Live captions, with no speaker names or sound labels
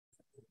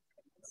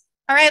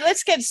All right,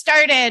 let's get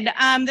started.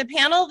 The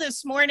panel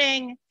this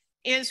morning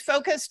is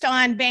focused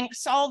on bank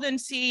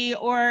solvency,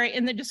 or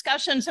in the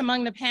discussions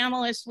among the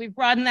panelists, we've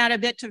broadened that a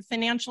bit to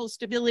financial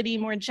stability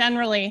more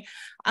generally,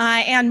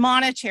 and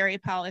monetary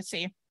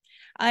policy.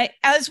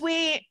 As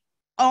we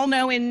all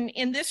know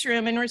in this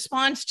room, in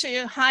response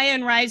to high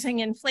and rising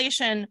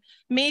inflation,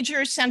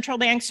 major central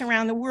banks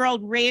around the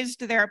world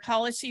raised their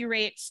policy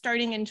rates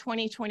starting in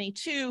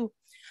 2022,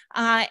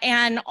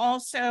 and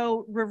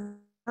also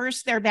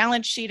reverse their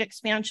balance sheet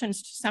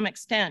expansions to some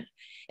extent.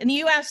 In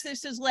the US,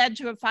 this has led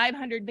to a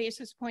 500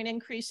 basis point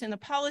increase in the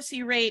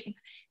policy rate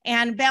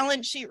and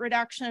balance sheet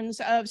reductions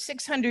of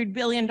 $600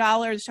 billion,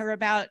 or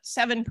about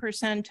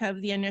 7%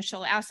 of the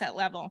initial asset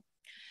level.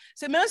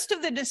 So most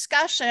of the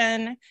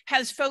discussion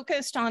has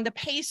focused on the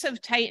pace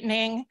of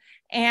tightening,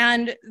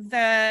 and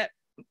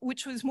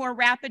which was more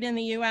rapid in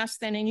the US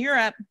than in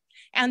Europe,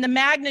 and the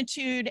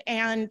magnitude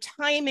and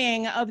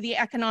timing of the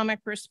economic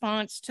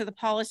response to the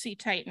policy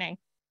tightening.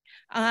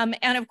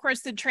 And of course,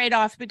 the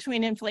trade-off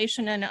between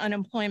inflation and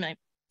unemployment.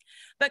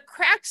 But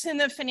cracks in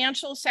the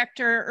financial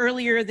sector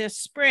earlier this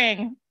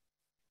spring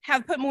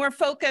have put more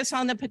focus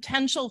on the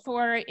potential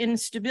for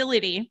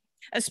instability,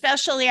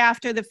 especially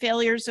after the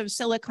failures of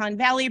Silicon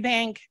Valley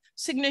Bank,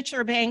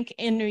 Signature Bank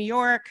in New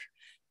York,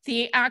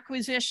 the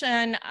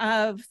acquisition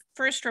of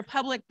First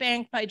Republic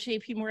Bank by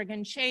JP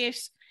Morgan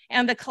Chase,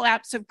 and the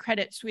collapse of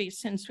Credit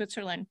Suisse in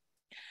Switzerland.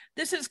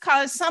 This has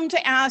caused some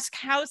to ask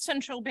how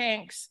central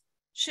banks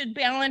should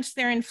balance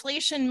their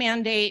inflation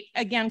mandate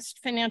against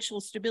financial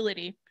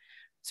stability,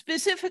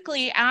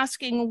 specifically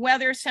asking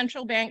whether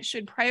central banks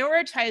should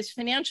prioritize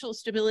financial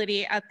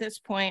stability at this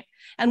point,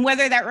 and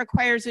whether that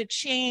requires a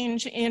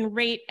change in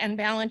rate and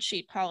balance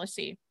sheet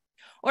policy,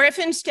 or if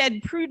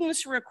instead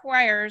prudence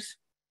requires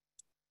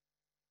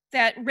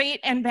that rate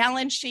and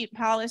balance sheet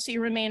policy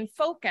remain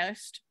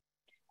focused,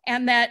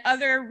 and that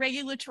other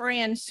regulatory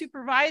and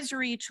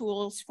supervisory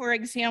tools, for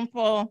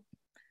example,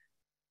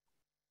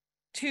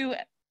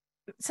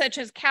 such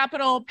as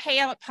capital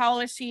payout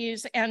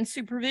policies and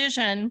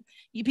supervision,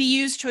 be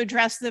used to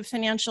address the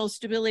financial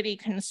stability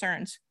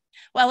concerns,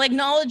 while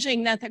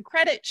acknowledging that the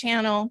credit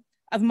channel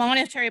of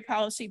monetary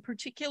policy,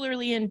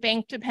 particularly in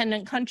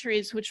bank-dependent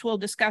countries, which we'll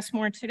discuss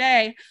more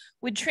today,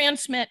 would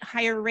transmit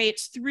higher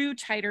rates through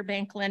tighter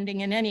bank lending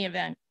in any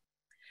event.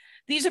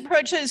 These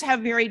approaches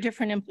have very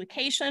different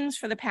implications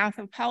for the path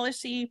of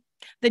policy,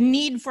 the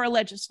need for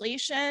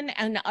legislation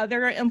and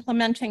other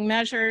implementing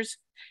measures,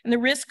 and the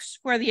risks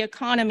for the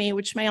economy,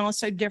 which may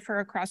also differ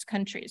across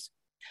countries.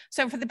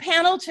 So for the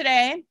panel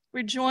today,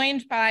 we're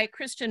joined by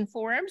Kristin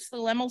Forbes, the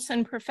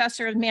Lemelson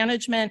Professor of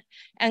Management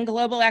and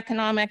Global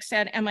Economics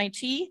at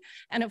MIT,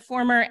 and a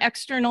former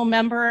external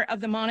member of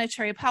the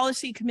Monetary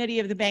Policy Committee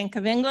of the Bank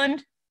of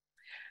England.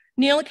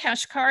 Neel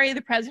Kashkari,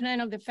 the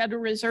President of the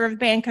Federal Reserve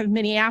Bank of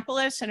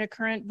Minneapolis and a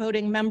current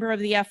voting member of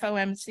the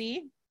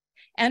FOMC.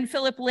 And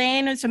Philip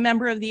Lane is a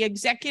member of the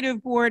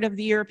Executive Board of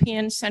the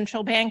European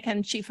Central Bank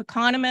and Chief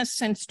Economist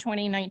since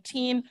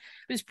 2019,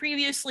 was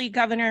previously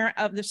Governor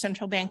of the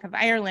Central Bank of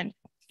Ireland.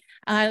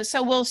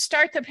 So we'll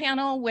start the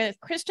panel with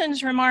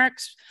Kristin's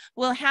remarks.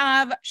 We'll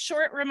have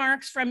short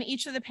remarks from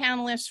each of the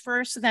panelists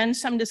first, then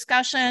some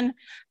discussion.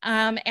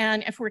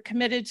 And if we're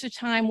committed to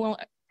time, we'll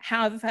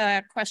have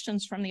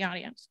questions from the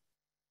audience.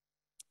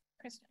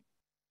 Kristin.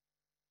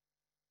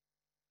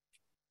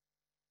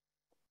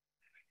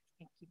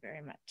 Thank you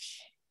very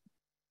much.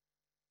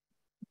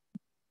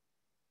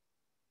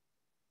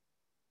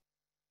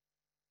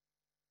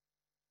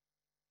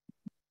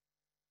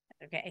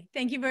 Okay,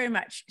 thank you very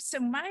much. So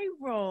my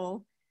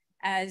role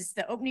as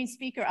the opening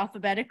speaker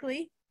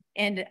alphabetically,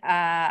 and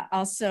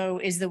also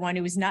is the one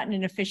who is not in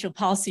an official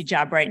policy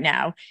job right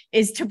now,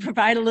 is to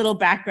provide a little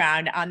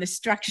background on the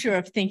structure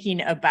of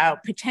thinking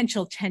about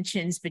potential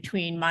tensions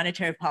between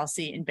monetary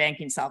policy and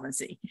banking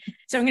solvency.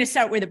 So I'm going to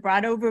start with a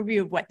broad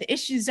overview of what the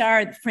issues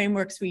are, the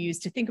frameworks we use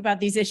to think about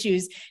these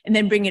issues, and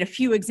then bring in a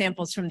few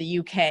examples from the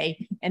UK,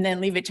 and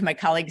then leave it to my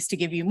colleagues to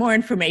give you more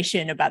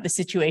information about the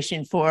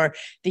situation for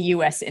the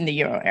US and the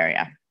Euro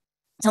area.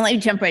 So let me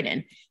jump right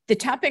in. The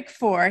topic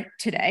for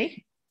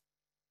today,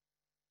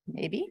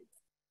 maybe,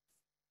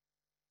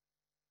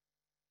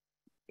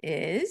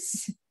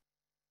 is,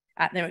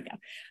 there we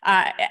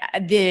go.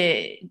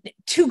 The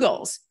two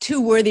goals,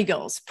 two worthy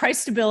goals, price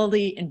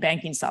stability and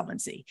banking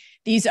solvency.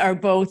 These are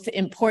both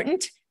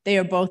important. They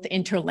are both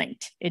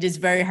interlinked. It is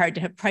very hard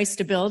to have price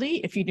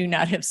stability if you do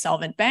not have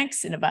solvent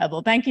banks and a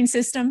viable banking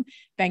system.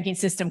 Banking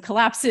system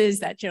collapses.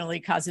 That generally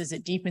causes a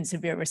deep and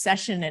severe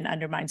recession and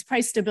undermines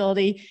price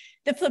stability.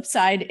 The flip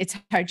side, it's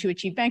hard to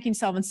achieve banking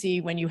solvency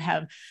when you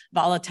have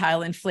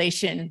volatile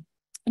inflation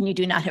and you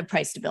do not have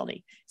price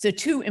stability. So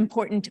two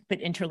important but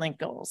interlinked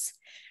goals.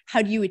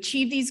 How do you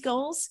achieve these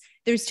goals?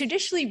 There's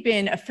traditionally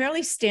been a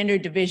fairly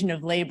standard division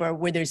of labor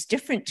where there's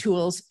different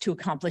tools to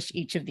accomplish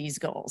each of these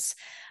goals.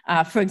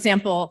 For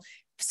example,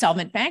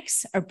 solvent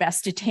banks are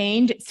best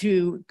attained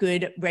through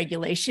good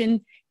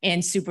regulation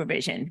and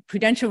supervision,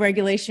 prudential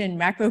regulation,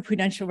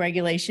 macroprudential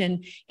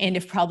regulation, and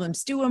if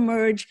problems do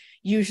emerge,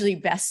 usually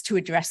best to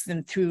address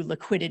them through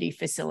liquidity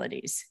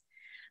facilities.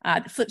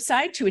 The flip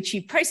side, to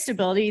achieve price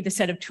stability, the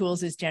set of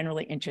tools is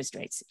generally interest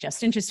rates.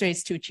 Just interest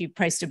rates to achieve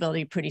price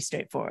stability, pretty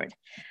straightforward.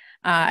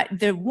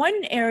 The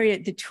one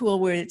area, the tool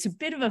where it's a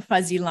bit of a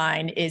fuzzy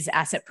line is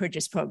asset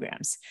purchase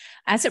programs.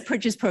 Asset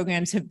purchase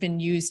programs have been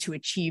used to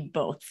achieve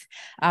both.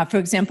 For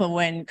example,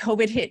 when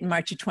COVID hit in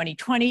March of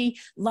 2020,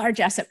 large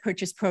asset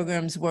purchase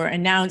programs were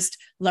announced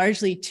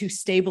largely to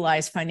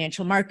stabilize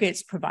financial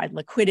markets, provide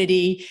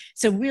liquidity.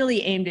 So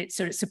really aimed at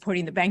sort of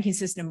supporting the banking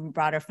system and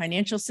broader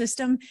financial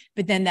system.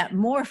 But then that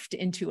morphed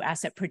into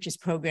asset purchase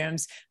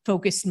programs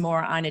focused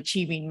more on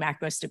achieving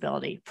macro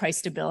stability, price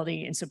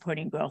stability, and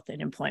supporting growth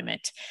and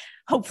employment.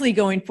 Hopefully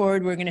going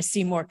forward, we're going to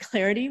see more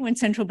clarity when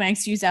central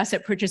banks use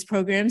asset purchase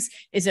programs.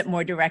 Is it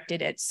more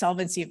directed at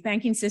solvency of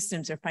banking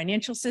systems or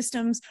financial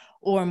systems,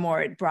 or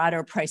more at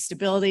broader price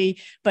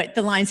stability? But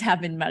the lines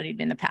have been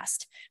muddied in the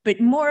past. But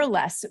more or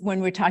less,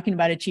 when we're talking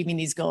about achieving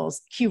these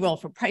goals, key role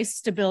for price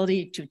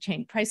stability, to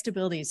attain price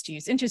stability, is to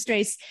use interest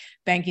rates,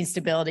 banking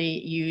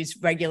stability, use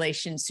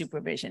regulation,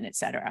 supervision, et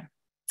cetera.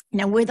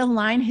 Now, where the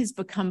line has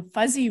become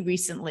fuzzy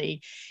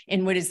recently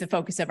in what is the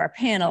focus of our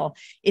panel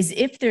is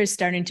if there's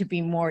starting to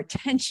be more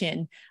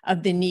tension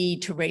of the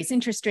need to raise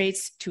interest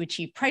rates to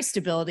achieve price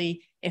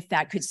stability, if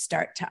that could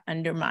start to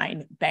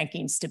undermine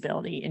banking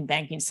stability and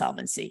banking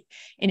solvency.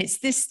 And it's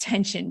this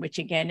tension, which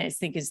again, I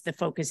think is the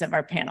focus of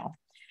our panel.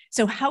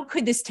 So how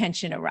could this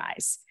tension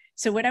arise?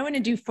 So what I want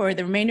to do for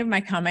the remainder of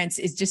my comments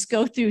is just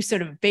go through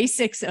sort of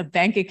basics of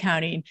bank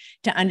accounting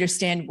to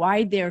understand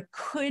why there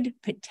could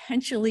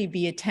potentially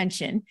be a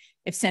tension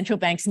if central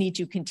banks need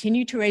to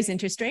continue to raise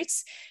interest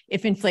rates,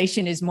 if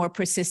inflation is more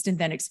persistent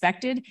than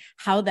expected,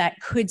 how that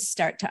could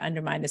start to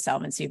undermine the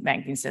solvency of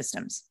banking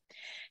systems.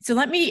 So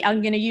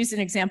I'm going to use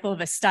an example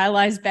of a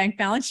stylized bank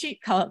balance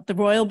sheet, call it the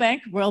Royal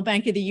Bank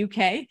of the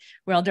UK,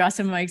 where I'll draw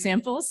some of my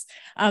examples.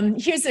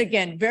 Here's,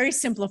 again, very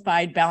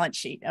simplified balance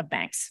sheet of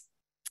banks.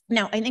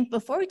 Now, I think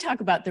before we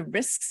talk about the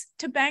risks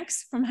to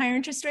banks from higher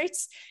interest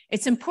rates,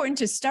 it's important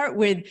to start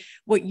with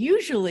what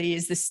usually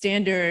is the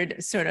standard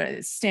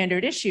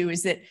issue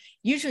is that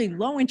usually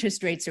low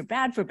interest rates are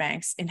bad for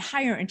banks and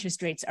higher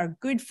interest rates are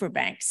good for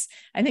banks.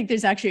 I think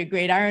there's actually a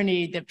great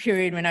irony, the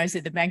period when I was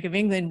at the Bank of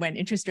England when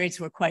interest rates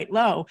were quite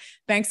low,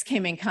 banks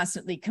came in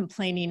constantly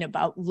complaining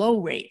about low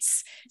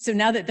rates. So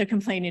now that they're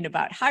complaining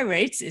about high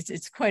rates,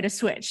 it's quite a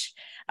switch.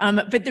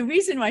 But the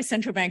reason why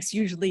central banks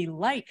usually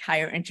like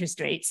higher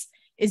interest rates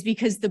is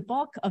because the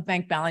bulk of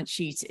bank balance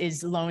sheets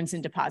is loans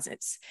and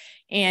deposits.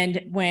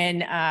 And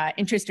when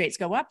interest rates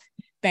go up,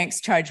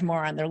 banks charge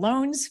more on their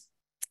loans,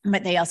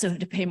 but they also have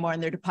to pay more on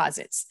their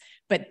deposits.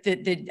 But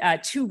the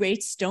two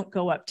rates don't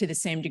go up to the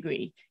same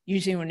degree.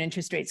 Usually when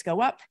interest rates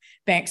go up,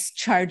 banks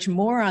charge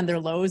more on their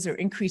loans or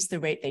increase the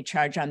rate they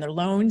charge on their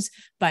loans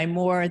by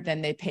more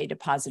than they pay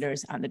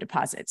depositors on the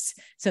deposits.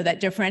 So that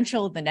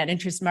differential, the net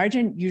interest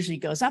margin, usually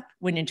goes up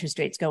when interest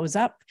rates goes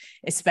up,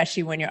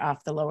 especially when you're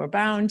off the lower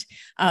bound.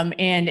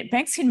 And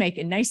banks can make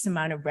a nice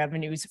amount of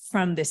revenues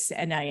from this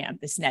NIM,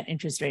 this net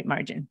interest rate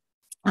margin.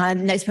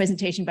 Nice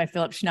presentation by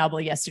Philip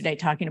Schnabel yesterday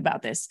talking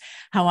about this,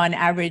 how on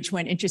average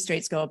when interest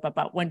rates go up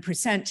about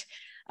 1%,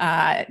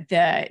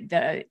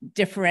 the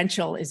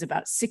differential is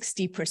about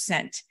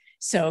 60%.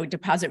 So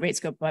deposit rates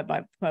go up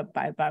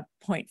by about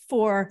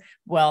 0.4,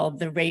 while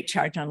the rate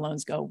charged on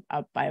loans go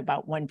up by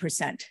about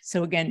 1%.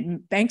 So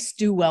again, banks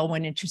do well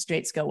when interest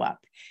rates go up.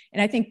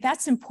 And I think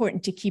that's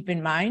important to keep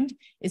in mind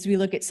as we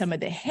look at some of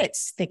the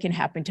hits that can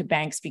happen to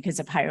banks because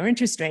of higher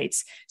interest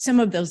rates. Some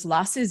of those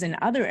losses in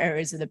other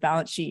areas of the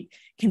balance sheet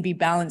can be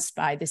balanced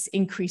by this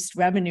increased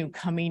revenue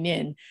coming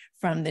in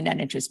from the net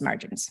interest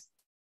margins.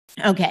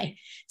 Okay,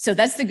 so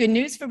that's the good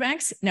news for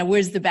banks. Now,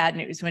 where's the bad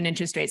news when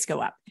interest rates go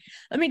up?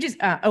 Let me just,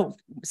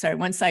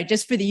 one slide.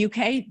 Just for the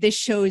UK, this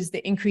shows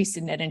the increase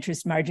in net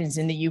interest margins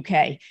in the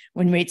UK.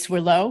 When rates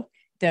were low,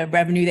 the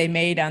revenue they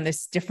made on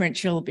this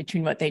differential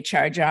between what they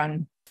charge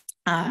on,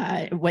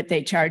 what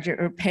they charge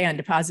or pay on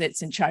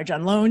deposits and charge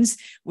on loans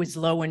was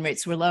low when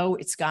rates were low.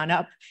 It's gone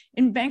up,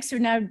 and banks are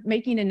now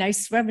making a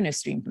nice revenue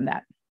stream from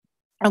that.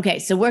 Okay,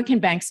 so where can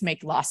banks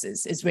make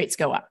losses as rates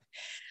go up?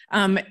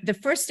 The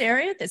first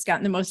area that's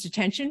gotten the most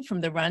attention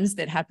from the runs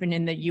that happen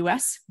in the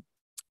US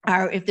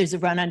are if there's a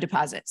run on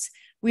deposits.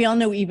 We all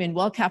know even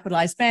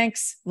well-capitalized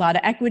banks, a lot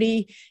of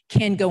equity,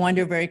 can go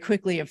under very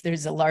quickly if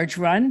there's a large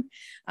run.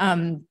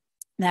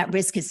 That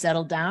risk has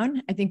settled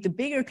down. I think the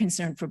bigger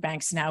concern for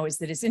banks now is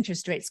that as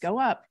interest rates go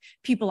up,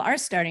 people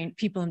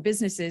and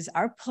businesses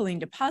are pulling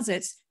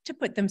deposits to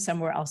put them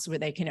somewhere else where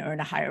they can earn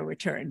a higher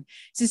return.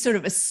 So it's sort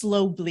of a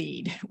slow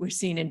bleed we're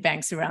seeing in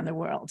banks around the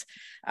world.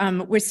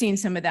 We're seeing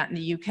some of that in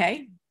the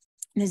UK.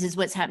 This is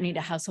what's happening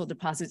to household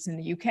deposits in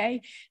the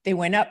UK. They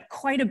went up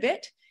quite a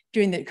bit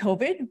during the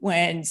COVID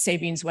when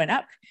savings went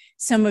up.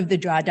 Some of the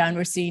drawdown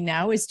we're seeing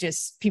now is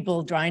just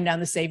people drawing down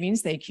the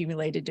savings they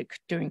accumulated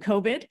during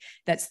COVID.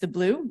 That's the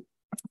blue.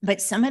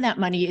 But some of that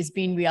money is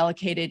being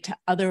reallocated to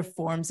other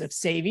forms of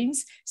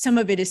savings. Some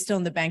of it is still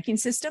in the banking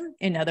system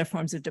in other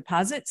forms of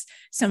deposits.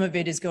 Some of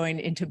it is going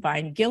into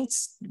buying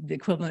gilts, the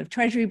equivalent of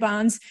treasury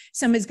bonds.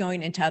 Some is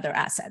going into other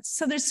assets.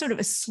 So there's sort of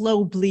a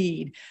slow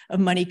bleed of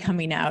money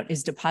coming out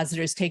as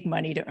depositors take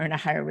money to earn a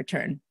higher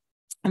return.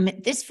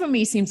 This for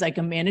me seems like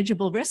a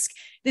manageable risk.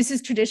 This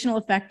is traditional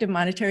effective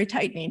monetary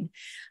tightening.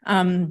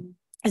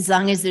 As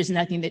long as there's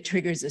nothing that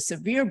triggers a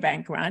severe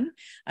bank run.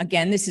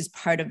 Again, this is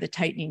part of the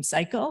tightening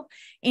cycle.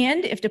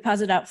 And if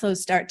deposit outflows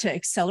start to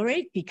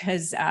accelerate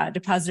because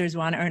depositors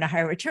want to earn a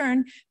higher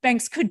return,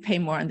 banks could pay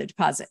more on the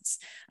deposits.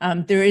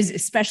 There is,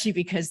 especially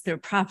because their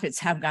profits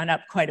have gone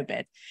up quite a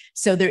bit.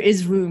 So there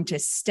is room to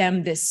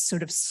stem this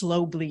sort of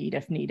slow bleed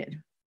if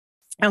needed.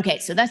 Okay,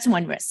 so that's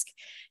one risk.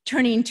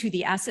 Turning to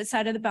the asset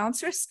side of the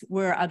balance risk,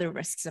 where are other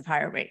risks of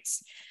higher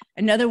rates?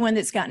 Another one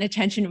that's gotten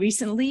attention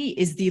recently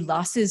is the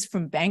losses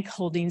from bank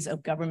holdings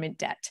of government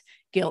debt,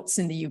 gilts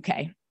in the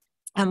UK.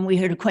 We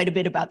heard quite a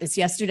bit about this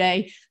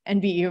yesterday.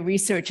 NBER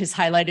research has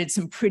highlighted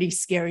some pretty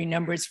scary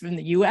numbers from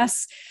the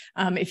US.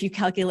 If you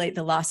calculate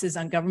the losses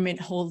on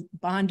government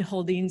bond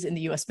holdings in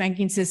the US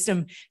banking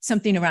system,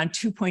 something around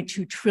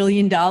 $2.2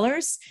 trillion.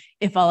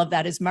 If all of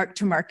that is marked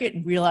to market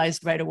and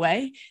realized right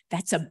away,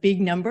 that's a big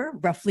number,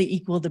 roughly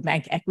equal to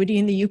bank equity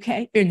in the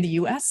UK, in the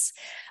US.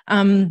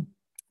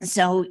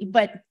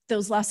 But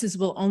those losses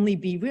will only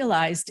be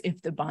realized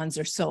if the bonds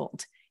are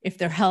sold. If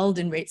they're held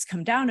and rates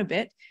come down a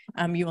bit,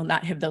 you will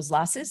not have those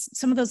losses.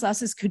 Some of those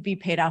losses could be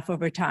paid off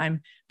over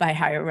time by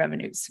higher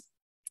revenues.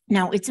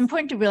 Now, it's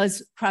important to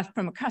realize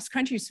from a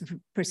cross-country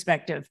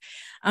perspective,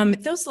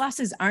 those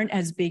losses aren't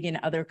as big in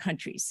other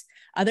countries.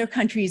 Other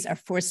countries are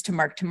forced to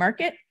mark to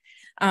market.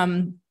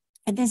 And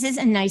this is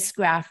a nice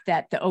graph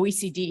that the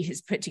OECD has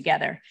put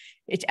together.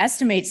 It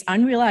estimates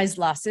unrealized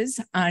losses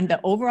on the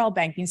overall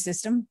banking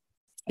system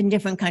in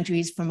different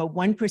countries from a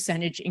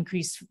 1%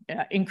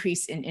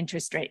 increase in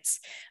interest rates.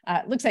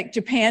 Looks like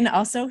Japan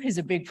also has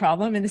a big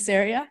problem in this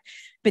area,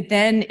 but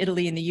then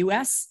Italy and the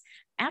US.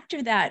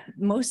 After that,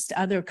 most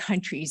other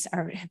countries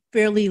are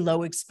fairly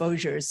low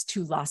exposures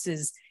to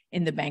losses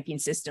in the banking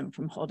system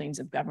from holdings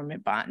of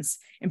government bonds,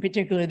 in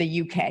particular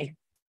the UK.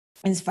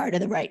 Is far to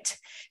the right.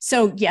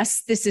 So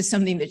yes, this is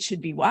something that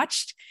should be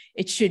watched.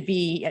 It should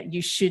be,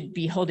 you should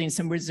be holding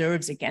some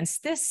reserves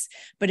against this,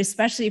 but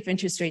especially if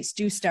interest rates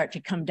do start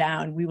to come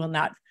down, we will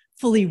not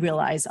fully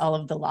realize all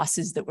of the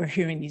losses that we're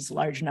hearing these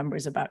large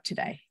numbers about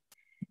today.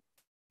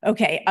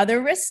 Okay,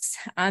 other risks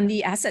on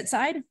the asset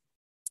side.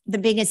 The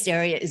biggest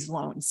area is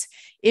loans.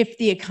 If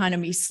the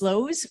economy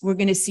slows, we're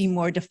going to see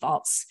more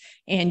defaults,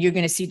 and you're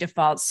going to see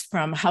defaults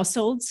from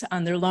households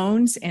on their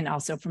loans and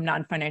also from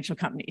non-financial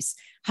companies.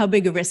 How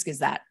big a risk is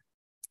that?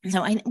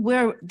 So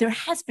there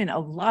has been a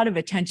lot of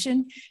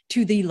attention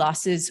to the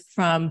losses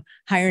from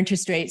higher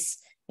interest rates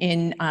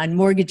on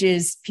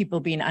mortgages, people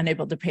being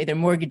unable to pay their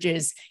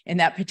mortgages, and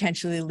that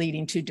potentially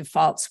leading to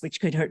defaults, which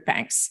could hurt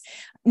banks.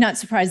 Not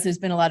surprised there's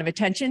been a lot of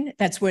attention.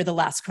 That's where the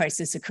last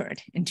crisis occurred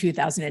in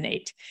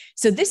 2008.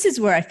 So this is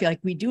where I feel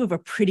like we do have a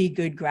pretty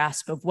good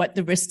grasp of what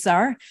the risks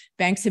are.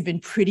 Banks have been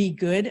pretty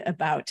good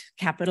about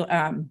capital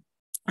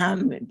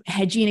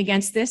hedging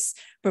against this,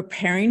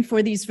 preparing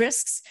for these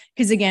risks,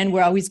 because again,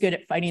 we're always good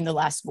at fighting the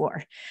last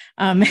war.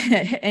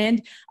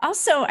 And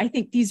also, I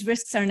think these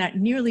risks are not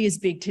nearly as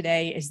big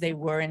today as they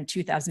were in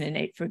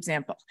 2008, for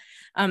example.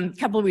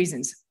 Couple of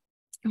reasons.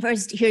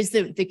 First, here's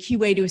the key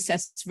way to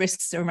assess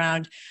risks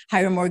around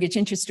higher mortgage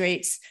interest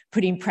rates,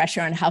 putting pressure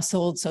on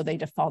households so they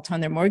default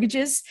on their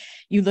mortgages.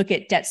 You look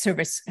at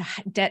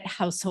debt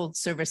household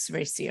service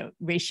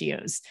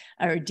ratios,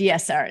 or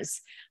DSRs.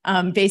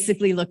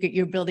 Basically look at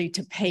your ability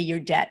to pay your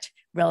debt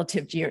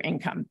relative to your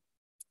income.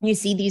 You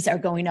see these are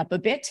going up a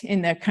bit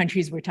in the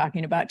countries we're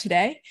talking about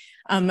today,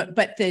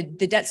 but the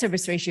debt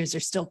service ratios are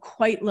still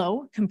quite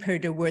low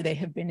compared to where they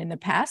have been in the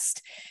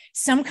past.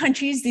 Some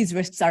countries, these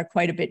risks are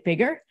quite a bit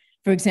bigger.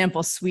 For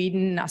example,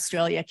 Sweden,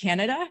 Australia,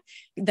 Canada,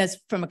 that's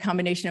from a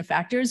combination of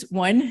factors.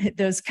 One,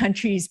 those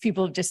countries,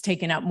 people have just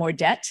taken out more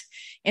debt.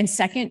 And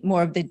second,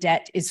 more of the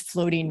debt is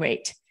floating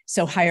rate.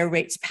 So higher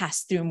rates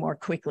pass through more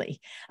quickly.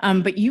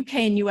 But UK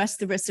and US,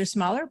 the risks are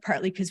smaller,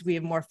 partly because we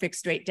have more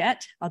fixed rate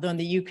debt. Although in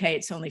the UK,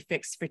 it's only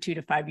fixed for 2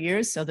 to 5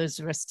 years. So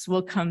those risks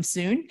will come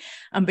soon.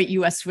 But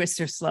US risks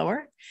are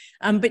slower.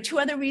 But two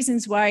other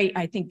reasons why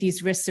I think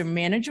these risks are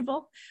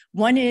manageable.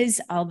 One is,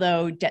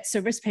 although debt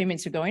service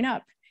payments are going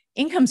up,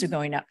 incomes are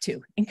going up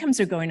too. Incomes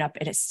are going up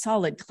at a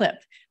solid clip.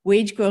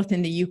 Wage growth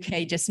in the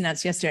UK just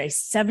announced yesterday,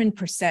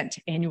 7%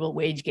 annual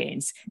wage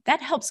gains.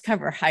 That helps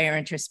cover higher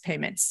interest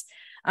payments.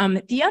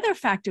 The other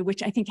factor,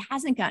 which I think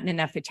hasn't gotten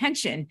enough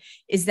attention,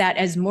 is that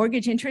as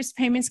mortgage interest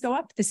payments go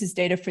up, this is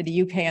data for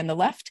the UK on the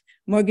left,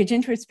 mortgage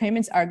interest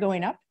payments are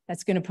going up.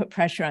 That's going to put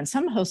pressure on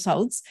some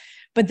households.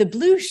 But the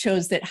blue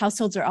shows that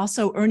households are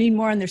also earning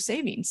more on their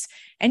savings.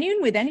 And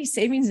even with any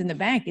savings in the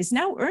bank is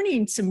now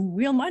earning some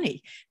real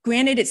money.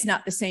 Granted, it's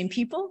not the same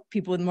people.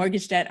 People with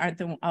mortgage debt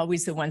aren't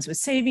always the ones with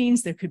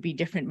savings. There could be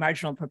different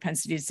marginal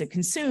propensities to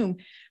consume.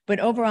 But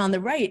over on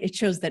the right, it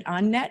shows that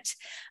on net,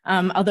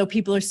 although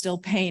people are still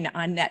paying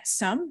on net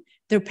some,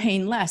 they're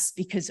paying less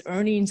because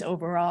earnings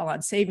overall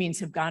on savings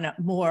have gone up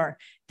more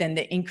than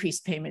the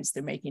increased payments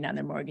they're making on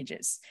their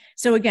mortgages.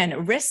 So again, a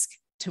risk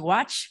to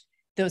watch.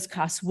 Those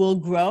costs will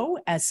grow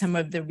as some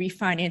of the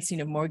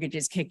refinancing of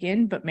mortgages kick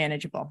in, but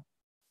manageable.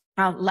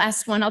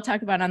 Last one I'll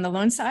talk about on the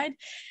loan side,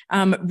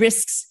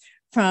 risks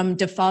from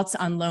defaults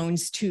on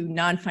loans to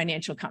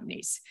non-financial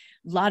companies.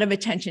 A lot of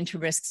attention to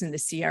risks in the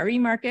CRE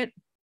market.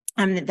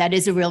 That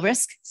is a real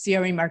risk.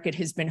 CRE market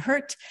has been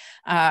hurt.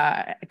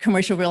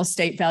 Commercial real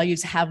estate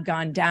values have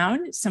gone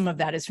down. Some of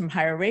that is from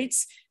higher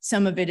rates.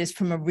 Some of it is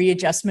from a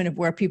readjustment of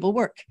where people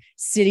work.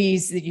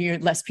 Cities,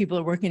 less people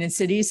are working in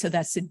cities, so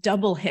that's a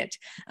double hit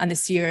on the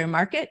CRE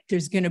market.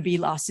 There's going to be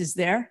losses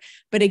there.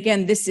 But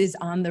again, this is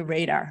on the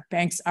radar.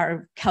 Banks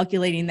are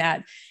calculating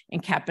that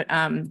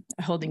and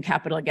holding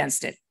capital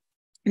against it.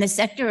 And the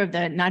sector of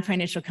the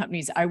non-financial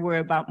companies I worry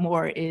about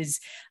more is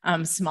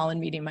small and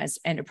medium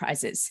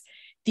enterprises.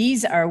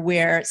 These are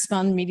where small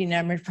and medium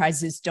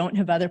enterprises don't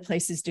have other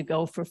places to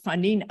go for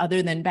funding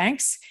other than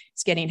banks.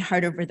 It's getting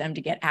harder for them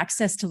to get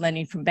access to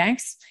lending from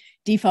banks.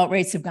 Default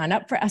rates have gone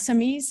up for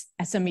SMEs.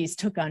 SMEs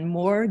took on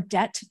more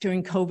debt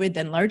during COVID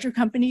than larger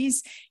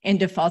companies, and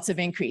defaults have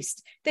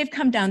increased. They've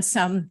come down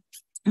some,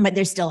 but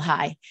they're still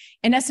high.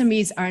 And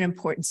SMEs are an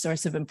important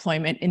source of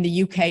employment. In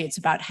the UK, it's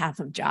about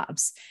half of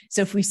jobs.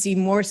 So if we see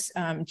more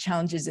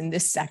challenges in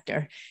this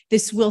sector,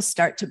 this will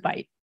start to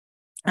bite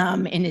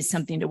and is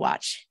something to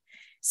watch.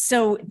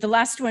 So the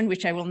last one,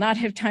 which I will not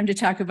have time to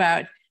talk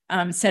about,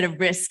 set of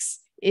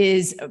risks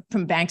is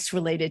from banks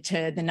related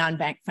to the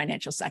non-bank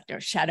financial sector,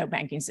 shadow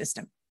banking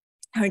system.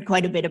 I heard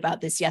quite a bit about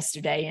this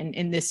yesterday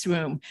in this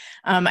room.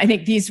 I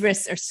think these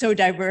risks are so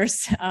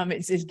diverse.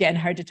 It's again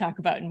hard to talk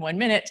about in 1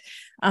 minute,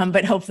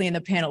 but hopefully in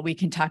the panel we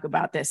can talk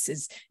about this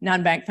as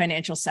non-bank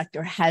financial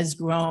sector has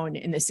grown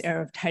in this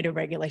era of tighter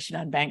regulation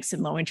on banks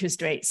and low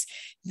interest rates.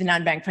 The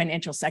non-bank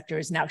financial sector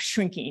is now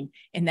shrinking,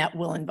 and that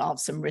will involve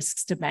some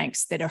risks to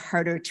banks that are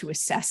harder to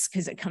assess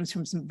because it comes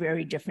from some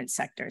very different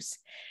sectors.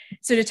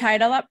 So to tie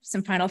it all up,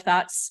 some final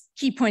thoughts,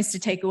 key points to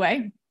take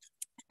away.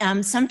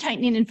 Some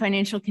tightening in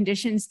financial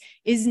conditions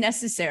is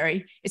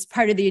necessary. It's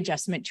part of the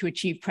adjustment to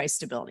achieve price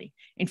stability.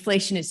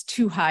 Inflation is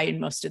too high in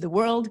most of the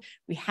world.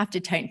 We have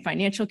to tighten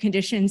financial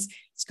conditions.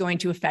 It's going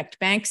to affect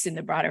banks in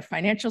the broader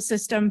financial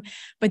system,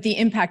 but the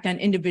impact on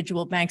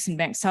individual banks and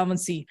bank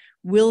solvency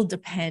will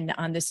depend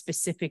on the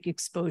specific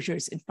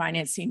exposures and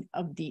financing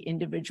of the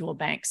individual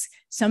banks.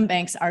 Some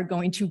banks are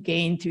going to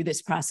gain through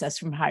this process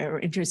from higher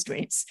interest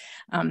rates.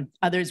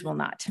 Others will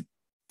not.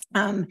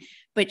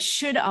 But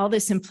should all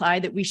this imply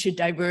that we should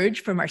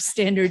diverge from our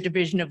standard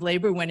division of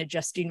labor when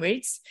adjusting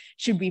rates?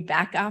 Should we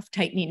back off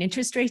tightening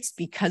interest rates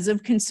because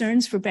of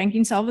concerns for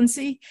banking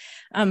solvency?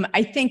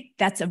 I think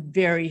that's a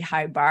very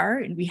high bar,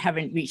 and we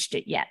haven't reached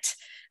it yet.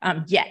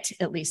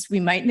 At least. We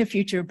might in the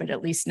future, but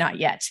at least not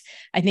yet.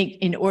 I think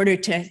in order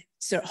to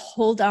sort of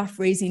hold off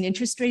raising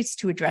interest rates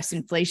to address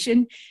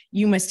inflation,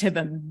 you must have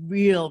a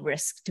real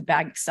risk to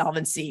bank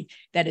solvency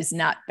that is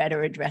not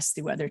better addressed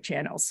through other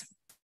channels.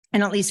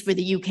 And at least for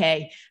the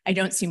UK, I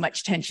don't see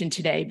much tension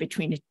today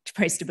between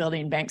price stability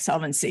and bank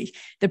solvency.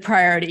 The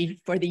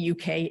priority for the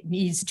UK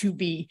needs to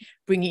be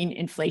bringing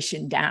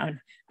inflation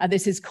down.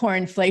 This is core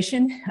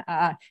inflation.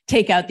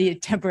 Take out the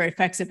temporary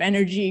effects of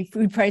energy,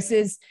 food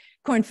prices.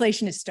 Core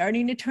inflation is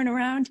starting to turn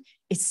around.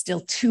 It's still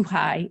too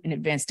high in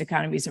advanced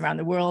economies around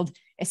the world,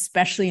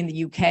 especially in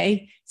the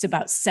UK. It's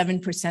about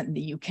 7% in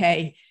the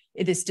UK.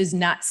 This does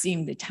not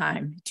seem the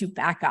time to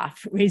back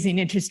off raising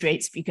interest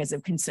rates because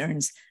of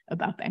concerns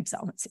about bank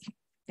solvency.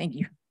 Thank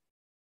you.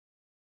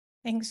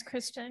 Thanks,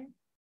 Kristin.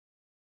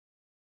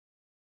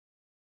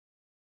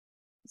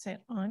 Is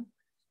it on?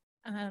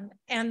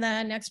 And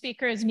the next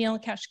speaker is Neel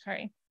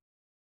Kashkari.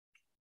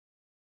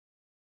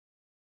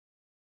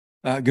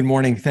 Good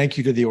morning. Thank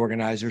you to the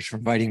organizers for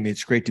inviting me.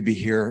 It's great to be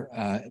here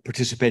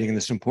participating in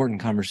this important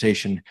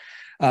conversation.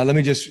 Let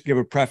me just give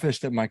a preface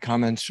that my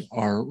comments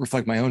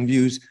reflect my own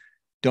views,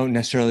 don't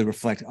necessarily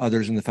reflect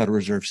others in the Federal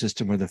Reserve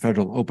System or the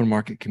Federal Open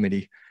Market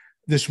Committee.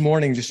 This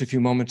morning, just a few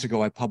moments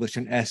ago, I published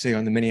an essay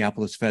on the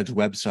Minneapolis Fed's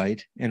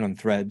website and on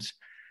Threads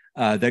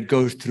that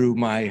goes through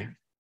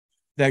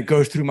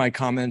my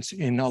comments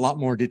in a lot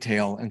more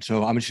detail. And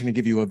so I'm just going to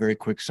give you a very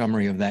quick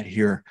summary of that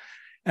here.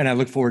 And I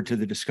look forward to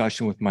the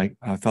discussion with my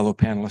fellow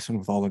panelists and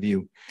with all of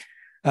you.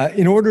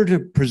 In order to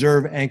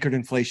preserve anchored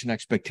inflation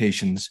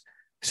expectations,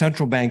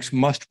 central banks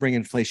must bring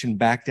inflation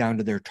back down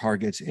to their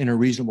targets in a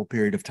reasonable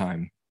period of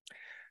time.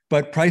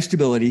 But price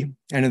stability,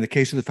 and in the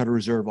case of the Federal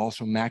Reserve,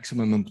 also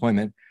maximum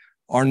employment,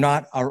 are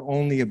not our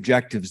only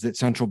objectives that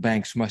central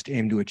banks must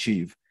aim to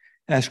achieve.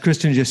 As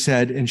Kristin just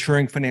said,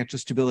 ensuring financial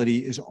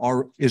stability is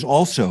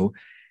also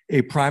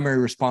a primary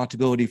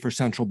responsibility for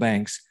central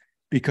banks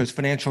because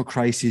financial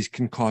crises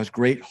can cause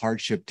great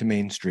hardship to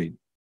Main Street.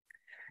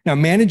 Now,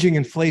 managing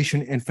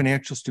inflation and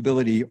financial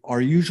stability are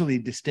usually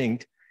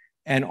distinct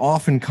and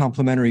often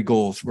complementary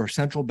goals where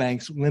central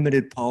banks'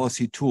 limited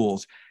policy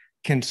tools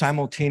can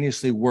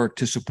simultaneously work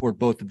to support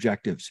both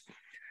objectives.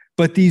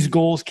 But these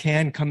goals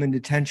can come into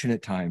tension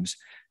at times,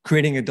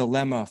 creating a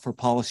dilemma for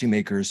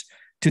policymakers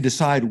to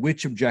decide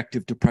which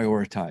objective to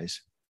prioritize.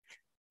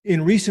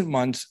 In recent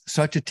months,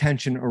 such a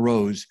tension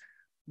arose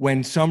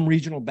when some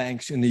regional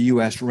banks in the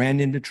US ran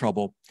into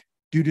trouble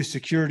due to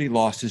security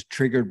losses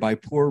triggered by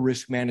poor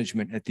risk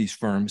management at these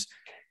firms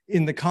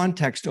in the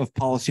context of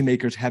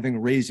policymakers having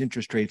raised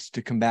interest rates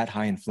to combat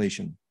high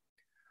inflation.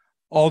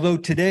 Although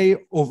today,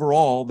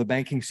 overall, the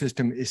banking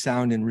system is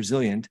sound and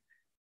resilient,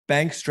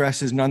 bank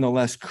stresses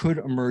nonetheless could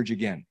emerge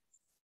again.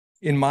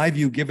 In my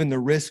view, given the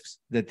risks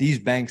that these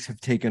banks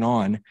have taken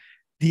on,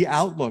 the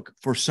outlook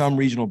for some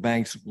regional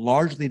banks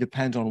largely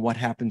depends on what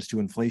happens to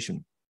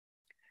inflation.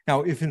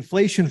 Now, if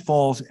inflation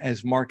falls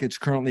as markets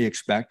currently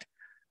expect,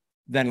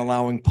 then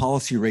allowing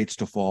policy rates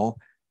to fall,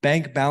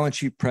 bank balance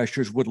sheet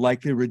pressures would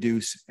likely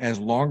reduce as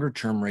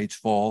longer-term rates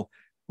fall,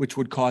 which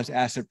would cause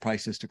asset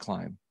prices to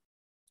climb.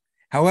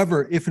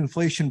 However, if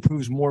inflation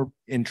proves more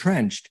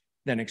entrenched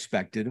than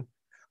expected,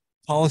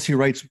 policy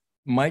rates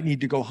might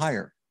need to go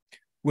higher,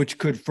 which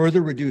could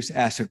further reduce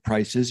asset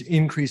prices,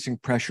 increasing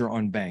pressure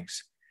on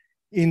banks.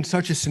 In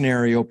such a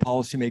scenario,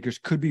 policymakers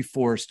could be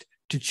forced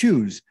to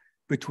choose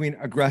between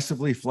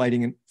aggressively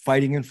fighting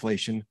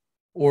inflation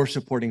or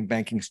supporting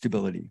banking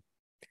stability.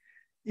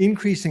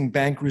 Increasing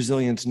bank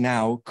resilience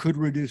now could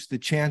reduce the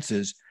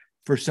chances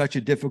for such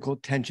a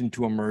difficult tension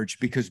to emerge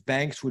because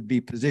banks would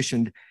be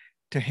positioned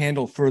to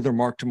handle further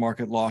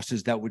mark-to-market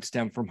losses that would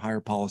stem from higher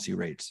policy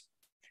rates.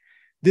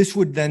 This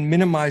would then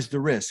minimize the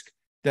risk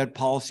that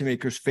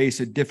policymakers face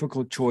a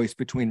difficult choice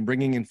between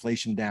bringing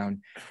inflation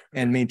down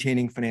and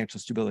maintaining financial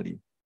stability.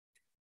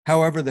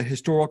 However, the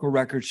historical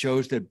record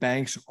shows that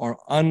banks are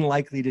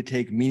unlikely to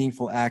take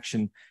meaningful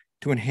action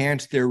to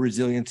enhance their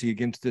resiliency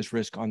against this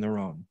risk on their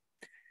own.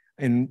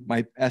 In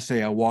my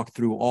essay, I walk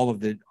through all of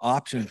the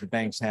options that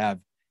banks have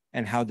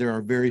and how there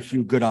are very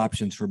few good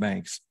options for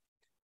banks.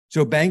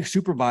 So bank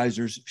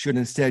supervisors should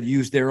instead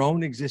use their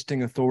own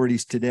existing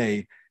authorities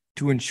today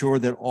to ensure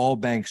that all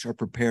banks are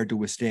prepared to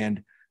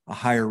withstand a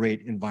higher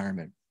rate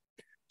environment.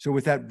 So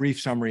with that brief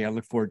summary, I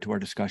look forward to our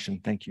discussion.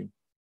 Thank you.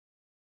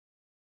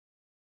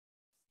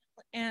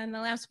 And the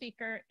last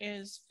speaker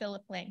is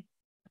Philip Lane.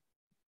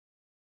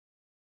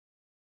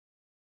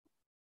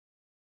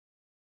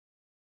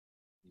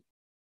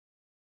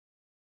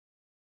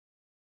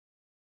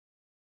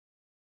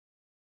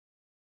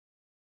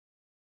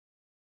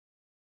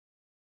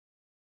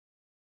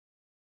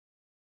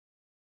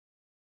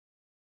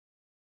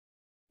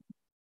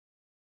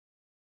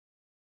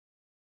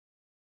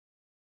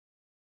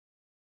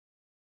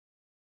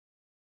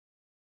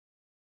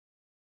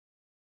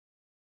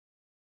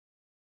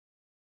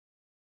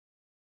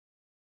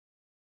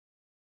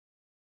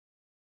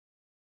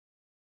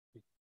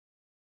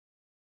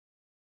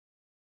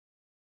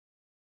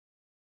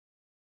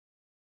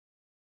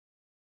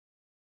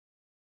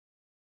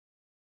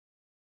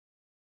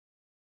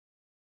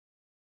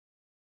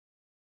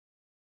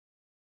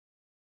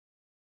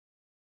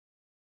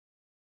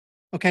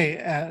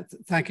 Okay,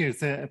 thank you.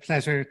 It's a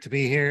pleasure to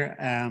be here.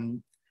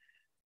 And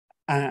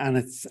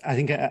it's, I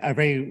think, a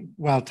very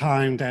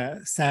well-timed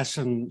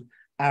session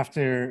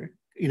after,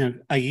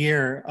 a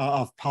year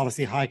of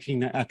policy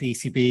hiking at the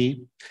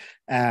ECB.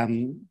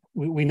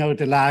 We know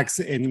the lags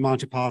in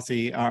monetary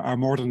policy are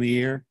more than a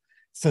year.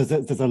 So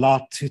there's a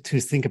lot to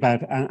think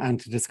about and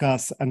to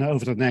discuss. And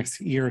over the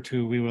next year or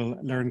two, we will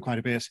learn quite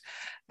a bit.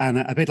 And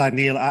a bit like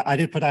Neel, I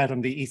did put out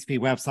on the ECB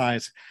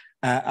website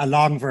a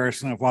long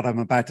version of what I'm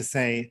about to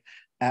say.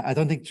 I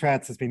don't think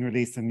Threads has been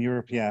released in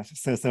Europe yet,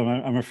 so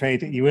I'm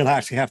afraid you will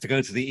actually have to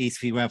go to the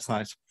ECB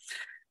website.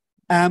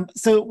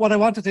 So what I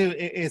want to do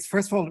is,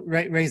 first of all,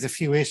 raise a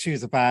few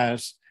issues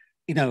about,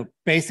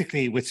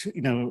 basically, which,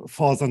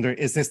 falls under,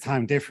 is this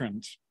time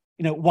different?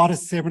 What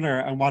is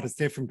similar and what is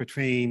different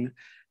between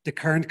the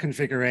current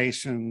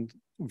configuration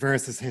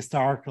versus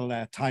historical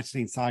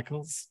tightening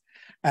cycles?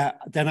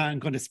 Then I'm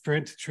going to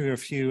sprint through a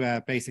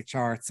few basic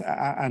charts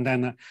and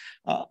then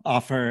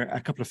offer a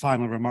couple of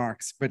final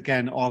remarks. But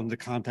again, all in the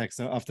context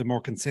of the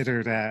more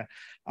considered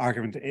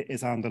argument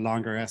is on the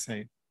longer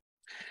essay.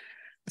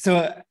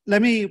 So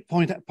let me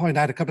point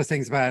out a couple of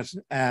things about,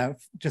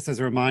 just as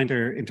a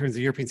reminder, in terms of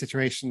the European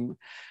situation.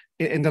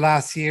 In the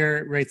last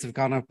year, rates have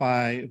gone up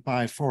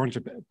by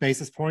 400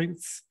 basis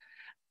points.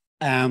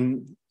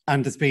 And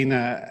there's been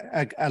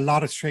a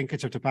lot of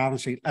shrinkage of the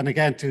balance sheet. And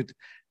again, to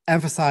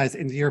emphasize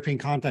in the European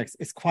context,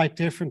 it's quite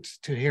different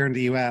to here in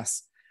the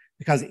US,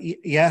 because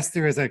yes,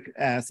 there is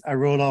a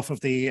roll-off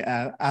of the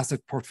asset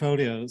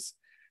portfolios,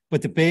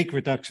 but the big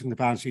reduction in the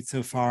balance sheet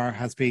so far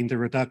has been the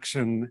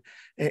reduction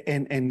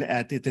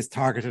in this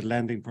targeted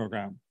lending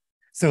program.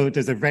 So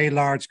there's a very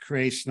large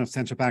creation of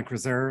central bank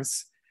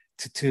reserves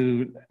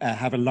to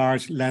have a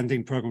large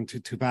lending program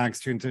to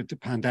banks during the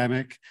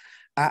pandemic,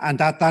 and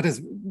that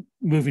is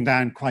moving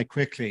down quite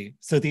quickly.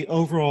 So the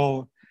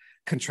overall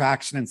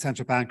contraction in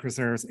central bank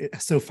reserves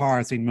so far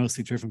has been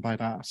mostly driven by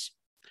that.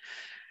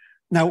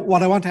 Now,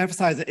 what I want to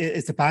emphasize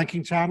is the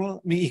banking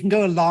channel. I mean, you can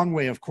go a long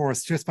way, of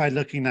course, just by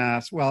looking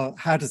at, well,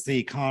 how does the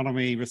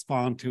economy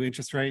respond to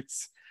interest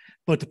rates?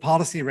 But the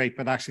policy rate,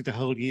 but actually the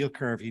whole yield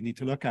curve you need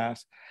to look at.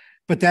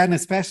 But then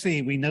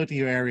especially, we know the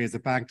euro area is a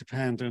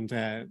bank-dependent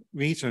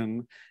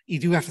region. You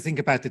do have to think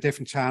about the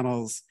different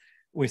channels.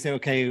 We say,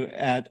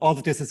 okay, all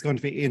of this is going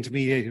to be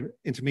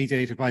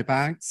intermediated by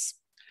banks.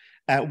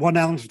 One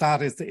element of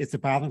that is the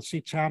balance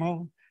sheet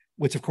channel,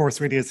 which of course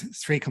really is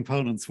three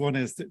components. One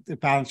is the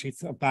balance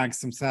sheets of banks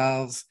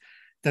themselves,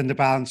 then the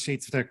balance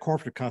sheets of their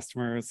corporate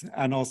customers,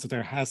 and also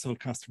their household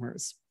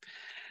customers.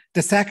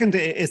 The second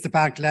is the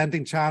bank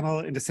lending channel,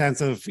 in the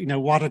sense of,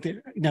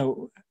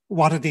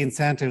 what are the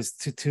incentives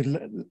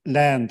to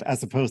lend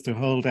as opposed to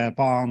hold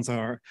bonds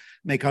or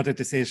make other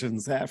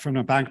decisions from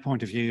a bank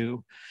point of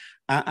view.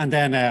 And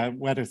then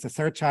whether it's a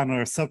third channel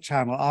or a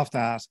sub-channel of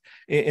that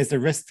is the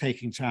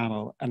risk-taking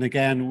channel. And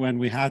again, when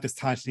we have this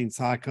tightening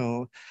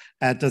cycle,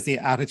 does the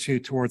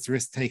attitude towards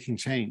risk-taking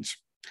change?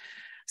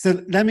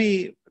 So let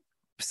me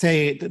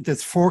say that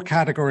there's four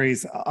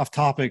categories of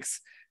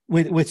topics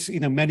which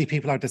many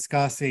people are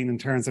discussing in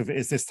terms of,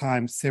 is this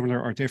time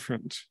similar or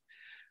different?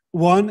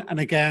 One, and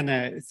again,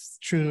 it's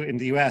true in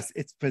the US,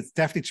 it's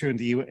definitely true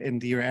in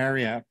the euro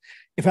area.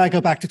 If I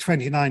go back to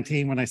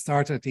 2019, when I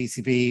started at the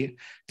ECB,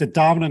 the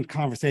dominant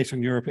conversation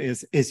in Europe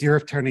is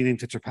Europe turning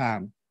into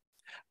Japan?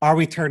 Are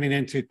we turning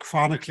into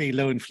chronically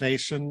low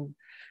inflation?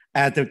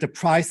 The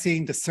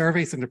pricing, the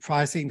surveys and the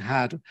pricing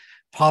had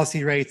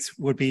policy rates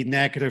would be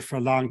negative for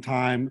a long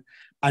time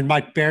and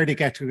might barely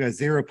get to a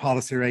zero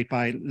policy rate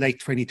by late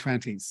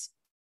 2020s,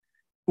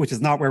 which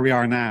is not where we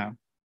are now.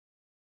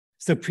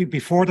 So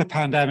before the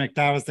pandemic,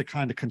 that was the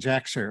kind of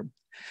conjecture.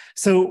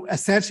 So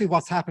essentially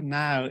what's happened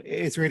now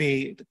is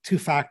really two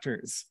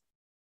factors.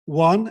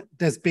 One,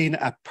 there's been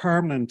a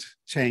permanent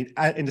change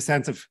in the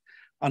sense of,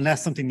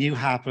 unless something new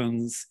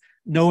happens,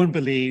 no one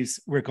believes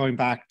we're going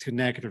back to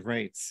negative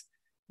rates.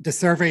 The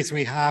surveys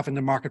we have in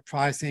the market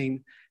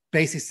pricing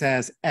basically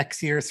says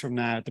X years from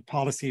now, the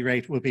policy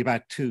rate will be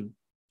about 2,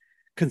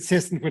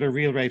 consistent with a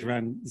real rate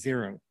around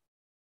 0.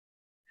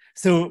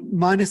 So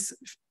minus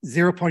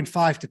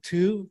 0.5 to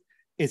 2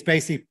 is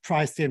basically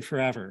priced in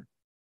forever.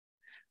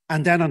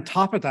 And then on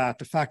top of that,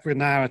 the fact we're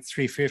now at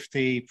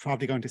 350,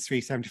 probably going to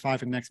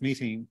 375 in the next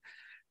meeting,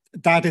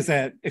 that is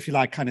a, if you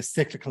like, kind of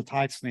cyclical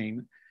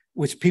tightening,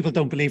 which people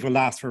don't believe will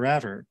last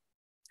forever.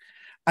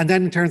 And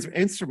then in terms of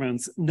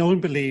instruments, no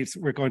one believes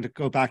we're going to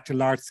go back to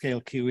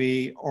large-scale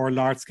QE or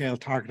large-scale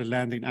targeted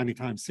lending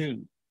anytime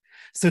soon.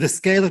 So the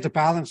scale of the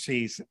balance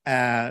sheet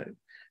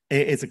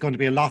is going to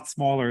be a lot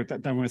smaller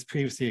than was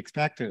previously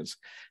expected.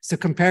 So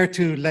compared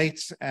to late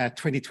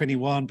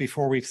 2021,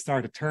 before we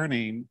started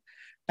turning,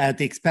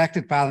 the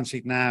expected balance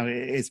sheet now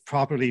is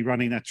probably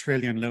running $1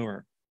 trillion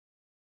lower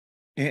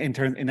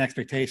in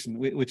expectation,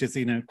 which is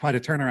quite a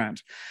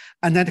turnaround.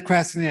 And then the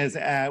question is,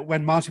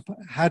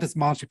 how does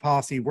monetary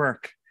policy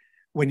work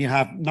when you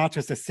have not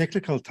just a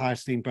cyclical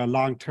tightening, but a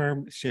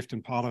long-term shift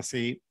in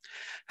policy?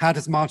 How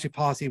does monetary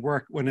policy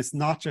work when it's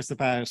not just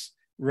about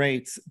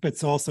rates, but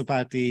it's also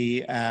about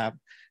the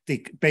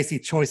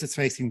basic choices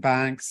facing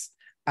banks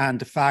and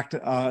the fact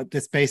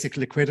this basic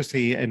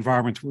liquidity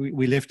environment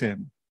we lived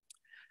in?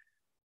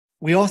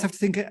 We also have to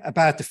think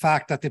about the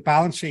fact that the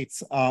balance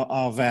sheets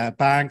of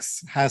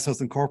banks, households,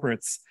 and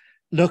corporates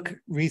look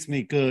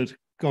reasonably good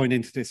going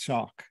into this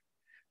shock.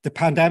 The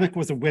pandemic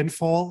was a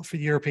windfall for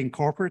European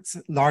corporates.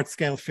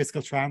 Large-scale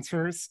fiscal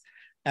transfers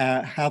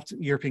helped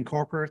European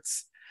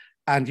corporates,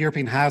 and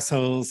European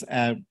households,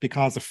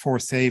 because of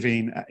forced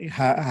saving,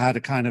 had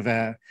a kind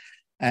of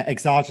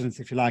exogenous,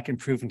 if you like,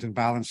 improvement in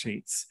balance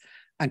sheets.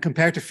 And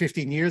compared to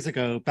 15 years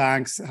ago,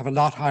 banks have a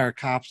lot higher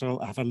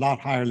capital, have a lot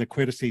higher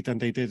liquidity than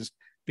they did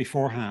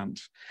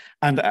beforehand.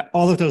 And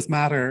all of those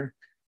matter,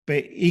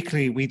 but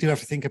equally, we do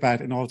have to think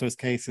about in all of those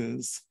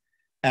cases,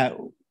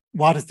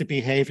 what is the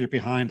behavior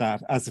behind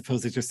that, as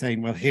opposed to just saying,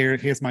 well,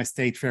 here's my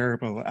state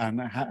variable and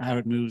how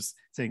it moves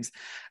things.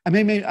 And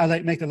maybe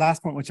I'll make the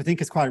last point, which I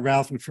think is quite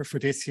relevant for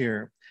this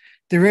year.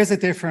 There is a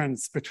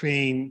difference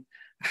between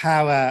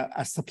how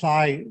a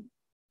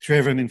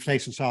supply-driven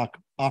inflation shock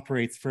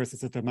operates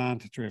versus a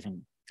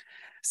demand-driven.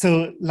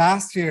 So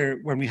last year,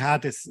 when we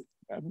had this,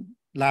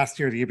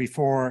 the year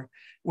before,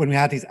 when we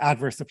had these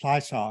adverse supply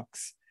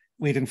shocks,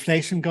 we had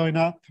inflation going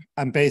up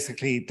and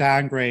basically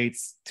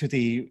downgrades to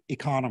the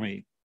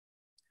economy.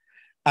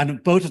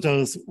 And both of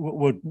those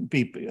would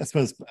be, I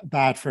suppose,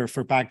 bad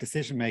for bank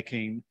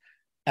decision-making.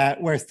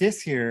 Whereas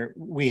this year,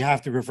 we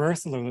have the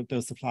reversal of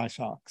those supply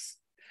shocks.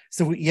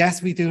 So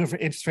yes, we do have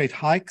interest rate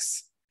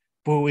hikes,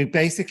 but we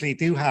basically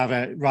do have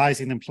a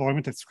rising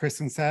employment, as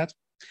Kristin said,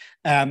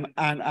 and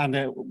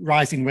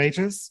rising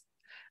wages.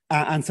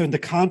 And so in the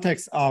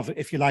context of,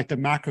 if you like, the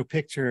macro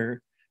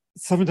picture,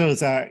 some of those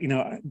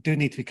do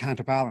need to be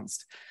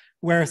counterbalanced.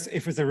 Whereas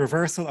if it's a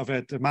reversal of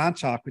a demand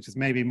shock, which is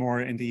maybe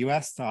more in the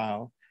US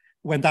style,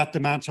 when that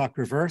demand shock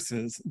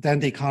reverses, then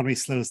the economy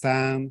slows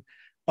down,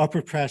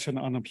 upward pressure on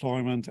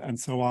unemployment, and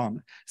so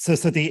on. So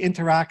the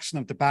interaction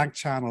of the bank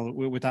channel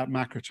with that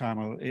macro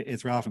channel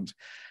is relevant.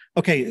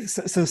 Okay,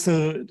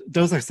 so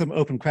those are some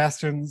open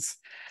questions,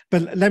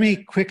 but let me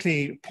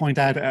quickly point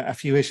out a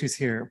few issues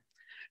here.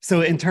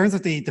 So in terms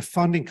of the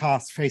funding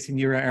costs facing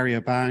euro area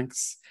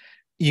banks,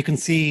 you can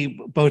see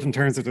both in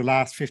terms of the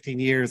last 15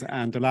 years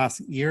and the last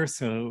year or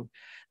so,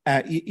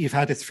 you've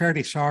had this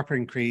fairly sharp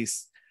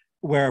increase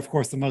where, of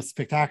course, the most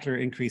spectacular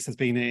increase has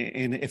been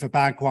in if a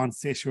bank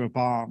wants to issue a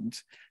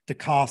bond, the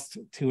cost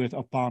to it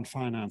of bond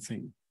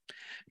financing.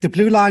 The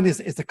blue line is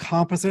the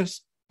composite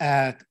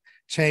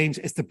change,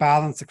 it's the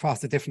balance across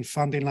the different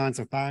funding lines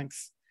of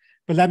banks.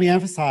 But let me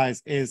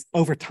emphasize is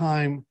over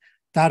time,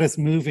 that is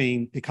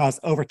moving because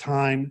over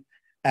time,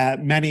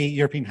 many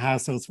European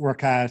households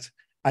work out,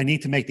 I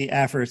need to make the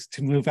effort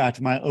to move out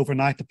of my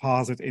overnight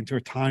deposit into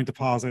a time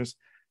deposit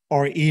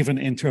or even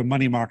into a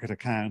money market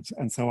account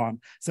and so on.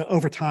 So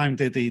over time,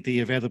 the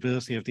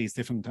availability of these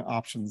different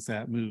options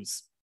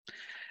moves.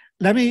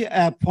 Let me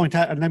point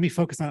out and let me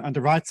focus on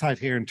the right side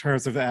here in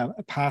terms of a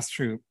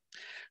pass-through.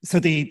 So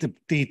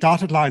the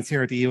dotted lines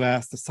here are the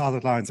US, the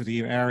solid lines are the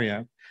EU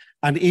area.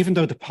 And even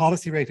though the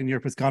policy rate in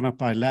Europe has gone up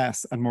by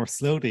less and more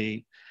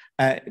slowly,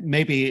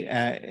 maybe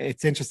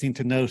it's interesting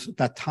to note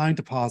that time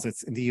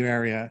deposits in the EU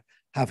area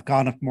have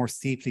gone up more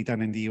steeply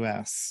than in the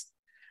US.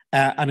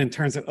 And in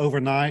terms of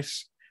overnight,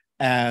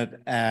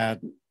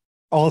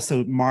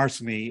 also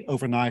marginally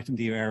overnight in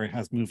the EU area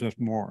has moved up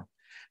more.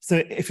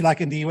 So if you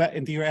like in the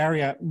EU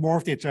area, more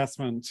of the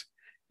adjustment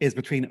is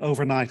between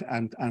overnight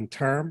and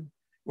term,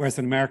 whereas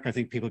in America, I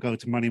think people go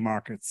to money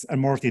markets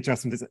and more of the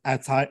adjustment is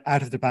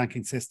out of the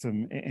banking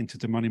system into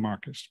the money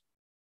market.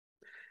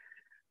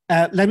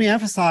 Let me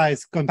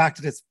emphasize, going back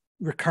to this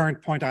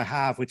recurrent point I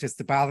have, which is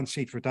the balance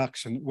sheet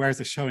reduction, where is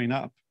it showing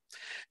up?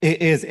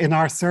 It is in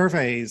our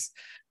surveys,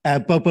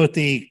 both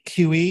the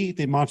QE,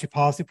 the monetary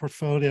policy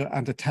portfolio,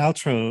 and the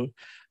TLTRO,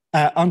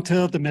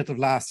 until the middle of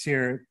last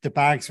year, the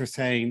banks are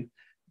saying,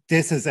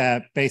 this is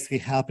basically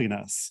helping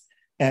us.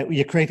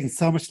 You're creating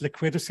so much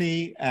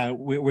liquidity,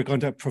 we're going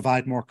to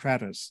provide more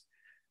credit.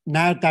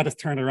 Now that has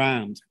turned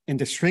around. In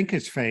the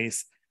shrinkage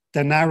phase,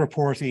 they're now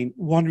reporting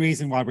one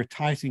reason why we're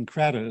tightening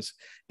credit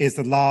is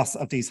the loss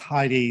of these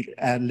highly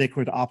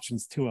liquid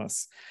options to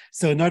us.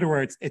 So in other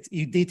words,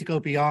 you need to go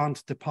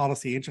beyond the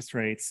policy interest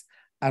rates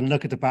and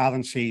look at the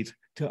balance sheet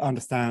to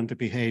understand the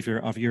behavior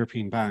of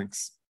European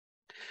banks.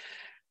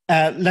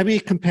 Let me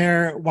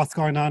compare what's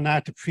going on now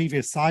to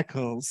previous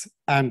cycles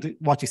and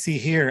what you see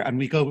here, and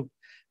we go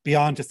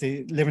beyond just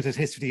the limited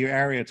history of your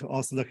area to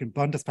also look in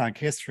Bundesbank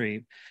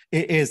history,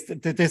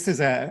 this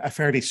is a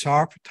fairly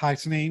sharp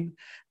tightening,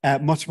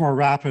 much more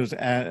rapid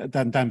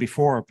than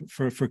before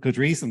for good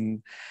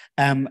reason.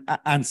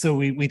 And so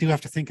we do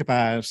have to think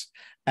about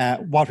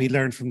what we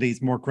learned from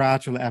these more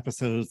gradual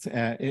episodes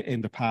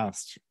in the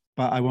past,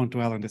 but I won't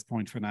dwell on this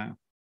point for now.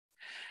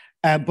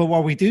 But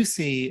what we do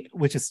see,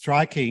 which is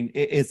striking,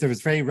 is there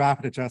was very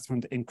rapid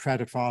adjustment in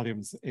credit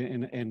volumes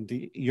in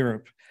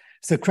Europe.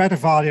 So credit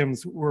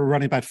volumes were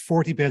running about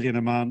 40 billion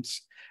a month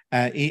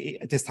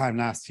this time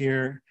last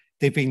year.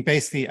 They've been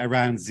basically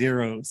around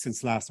zero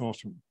since last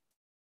autumn.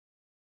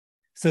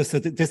 So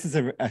this is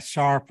a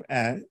sharp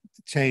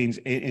change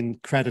in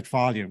credit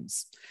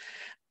volumes.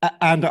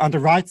 And on the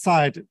right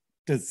side,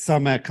 there's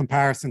some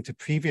comparison to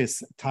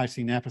previous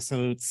tightening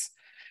episodes.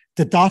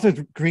 The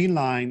dotted green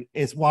line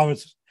is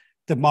what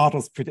the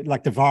models predict,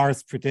 like the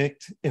VARs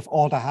predict, if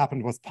all that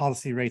happened was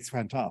policy rates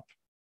went up.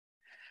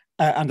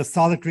 And the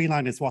solid green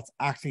line is what's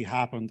actually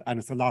happened, and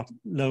it's a lot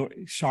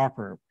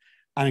sharper.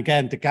 And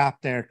again, the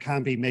gap there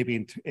can be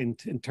maybe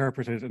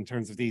interpreted in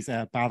terms of these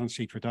balance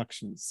sheet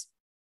reductions.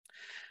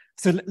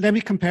 So let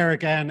me compare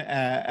again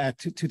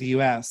to the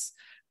US.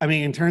 I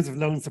mean, in terms of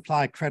loan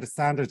supply credit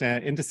standard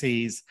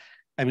indices,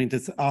 I mean,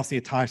 there's obviously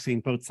a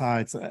tightening both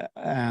sides,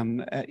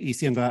 you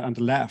see on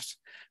the left.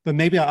 But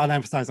maybe I'll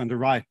emphasize on the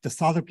right, the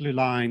solid blue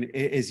line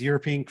is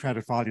European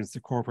credit volumes to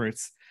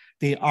corporates.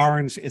 The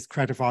orange is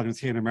credit volumes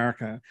here in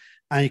America.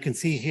 And you can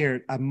see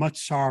here a much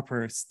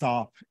sharper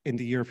stop in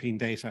the European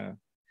data.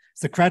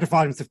 So credit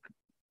volumes have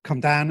come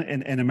down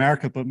in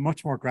America, but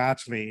much more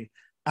gradually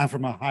and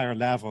from a higher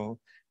level,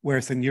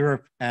 whereas in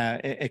Europe,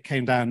 it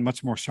came down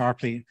much more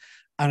sharply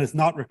and it's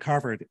not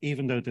recovered,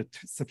 even though the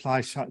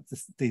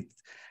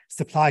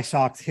supply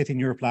shocks hitting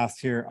Europe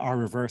last year are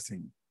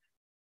reversing.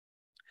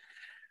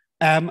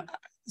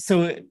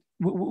 So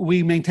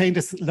we maintain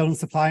this loan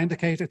supply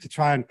indicator to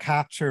try and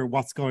capture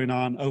what's going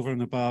on over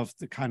and above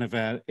the kind of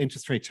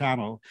interest rate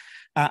channel.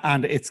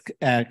 And it's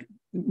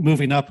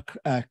moving up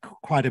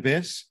quite a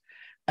bit.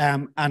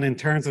 And in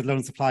terms of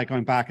loan supply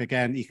going back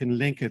again, you can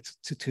link it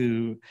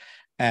to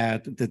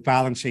the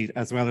balance sheet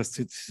as well as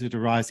to the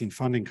rising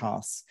funding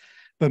costs.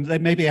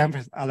 But maybe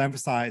I'll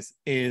emphasize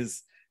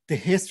is the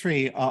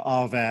history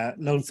of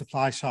loan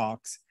supply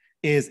shocks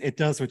is it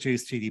does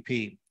reduce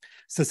GDP.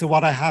 So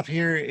what I have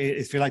here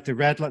is, if you like, the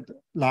red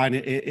line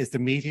is the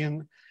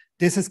median.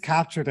 This is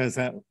captured as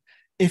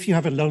if you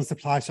have a loan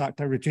supply shock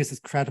that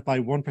reduces credit by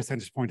 1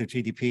 percentage point of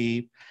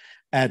GDP,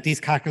 these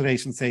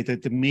calculations say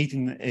that the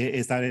median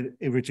is that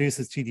it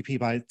reduces GDP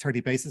by 30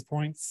 basis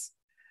points.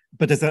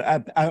 But there's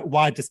a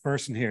wide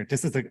dispersion here.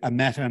 This is a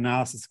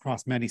meta-analysis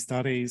across many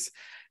studies.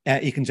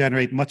 You can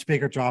generate much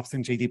bigger drops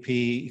in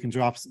GDP. You can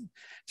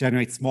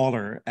generate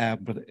smaller.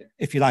 But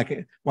if you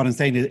like, what I'm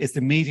saying is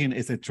the median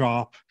is a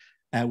drop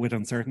with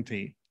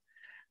uncertainty.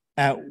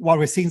 What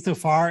we're seeing so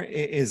far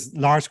is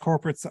large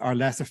corporates are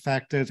less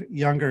affected.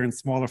 Younger and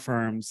smaller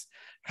firms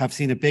have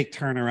seen a big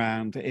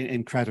turnaround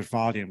in credit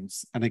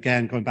volumes. And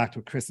again, going back to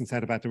what Kristin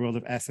said about the role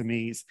of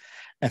SMEs,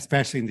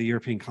 especially in the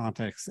European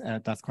context,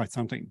 that's quite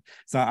something.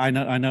 So I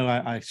know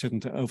I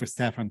shouldn't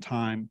overstep on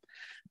time.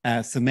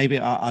 So maybe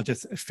I'll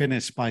just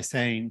finish by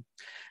saying,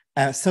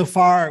 so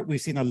far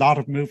we've seen a lot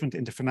of movement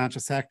in the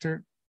financial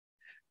sector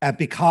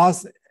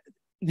because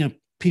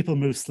people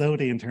move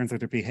slowly in terms of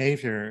their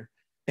behavior.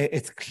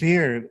 It's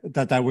clear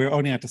that we're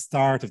only at the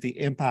start of the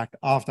impact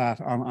of that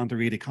on the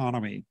real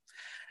economy.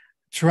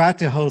 Throughout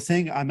the whole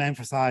thing, I'm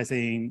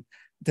emphasizing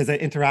there's an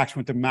interaction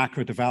with the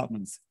macro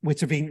developments, which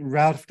have been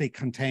relatively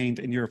contained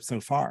in Europe so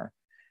far.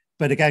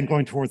 But again,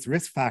 going towards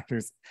risk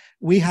factors,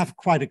 we have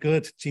quite a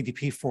good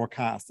GDP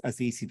forecast as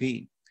the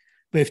ECB.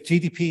 But if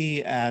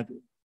GDP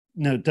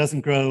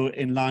doesn't grow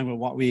in line with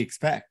what we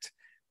expect,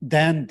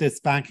 then this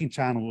banking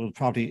channel will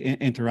probably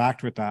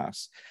interact with that.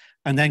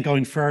 And then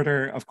going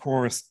further, of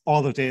course,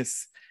 all of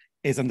this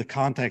is in the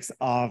context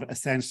of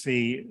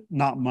essentially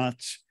not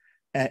much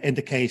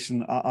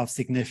indication of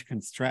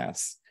significant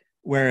stress.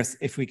 Whereas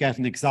if we get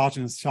an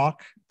exogenous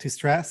shock to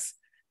stress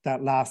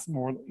that lasts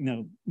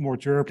more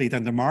durably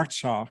than the March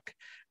shock,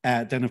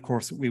 then of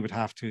course we would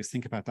have to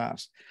think about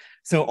that.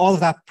 So all of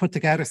that put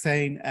together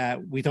saying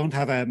we don't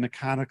have a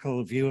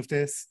mechanical view of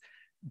this.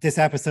 This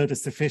episode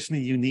is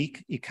sufficiently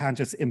unique. You can't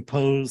just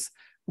impose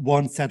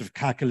one set of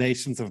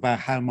calculations about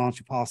how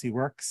monetary policy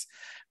works.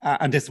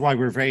 And this is why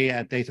we're very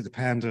data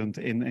dependent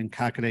in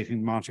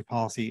calculating monetary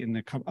policy in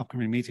the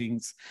upcoming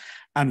meetings.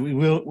 And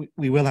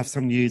we will have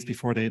some news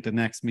before the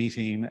next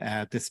meeting.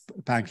 This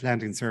bank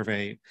lending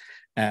survey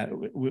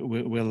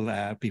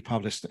will be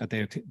published a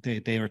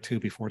day or two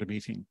before the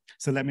meeting.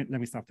 So let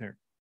me stop there.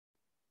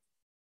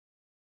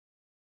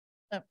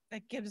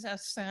 That gives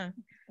us a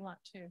lot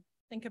to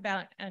think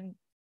about, and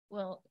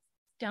we'll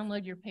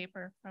download your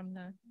paper from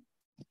the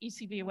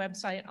ECB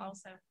website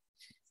also.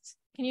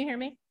 Can you hear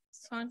me?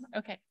 It's on?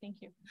 Okay,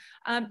 thank you.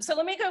 So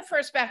let me go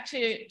first back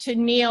to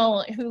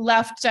Neel, who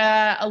left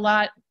a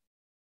lot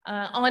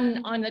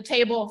on the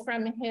table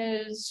from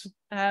his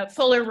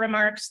fuller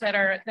remarks that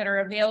are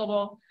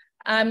available.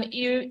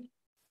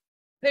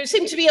 There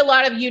seems to be a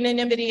lot of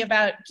unanimity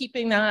about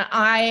keeping the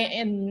eye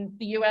in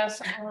the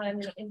US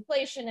on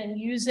inflation and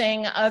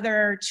using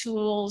other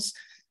tools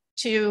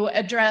to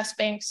address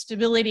bank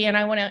stability. And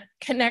I want to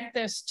connect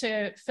this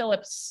to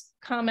Philip's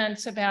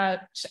comments about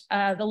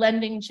the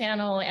lending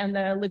channel and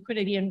the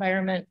liquidity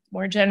environment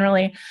more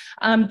generally.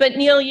 But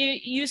Neel,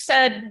 you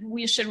said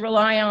we should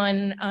rely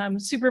on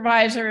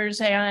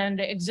supervisors and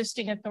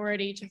existing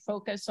authority to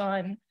focus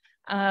on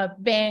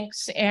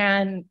banks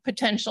and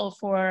potential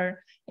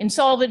for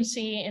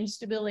insolvency,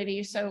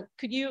 instability. So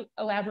could you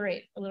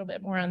elaborate a little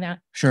bit more on that?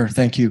 Sure,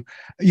 thank you.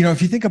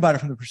 If you think about it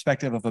from the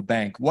perspective of a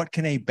bank, what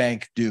can a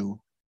bank do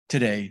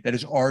today that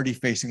is already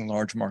facing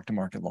large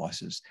mark-to-market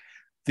losses?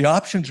 The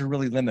options are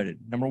really limited.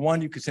 Number one,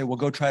 you could say, well,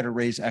 go try to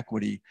raise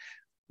equity.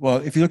 Well,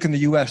 if you look in the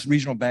US,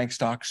 regional bank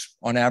stocks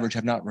on average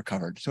have not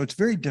recovered. So it's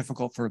very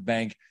difficult for a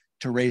bank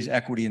to raise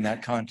equity in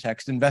that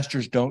context.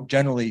 Investors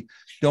generally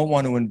don't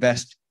want to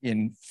invest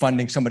in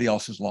funding somebody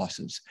else's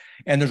losses.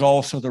 And there's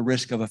also the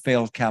risk of a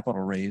failed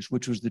capital raise,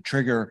 which was the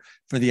trigger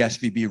for the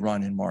SVB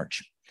run in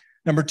March.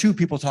 Number two,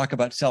 people talk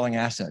about selling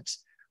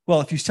assets.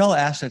 Well, if you sell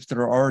assets that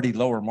are already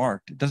lower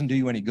marked, it doesn't do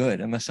you any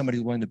good unless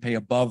somebody's willing to pay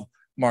above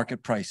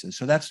market prices.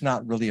 So that's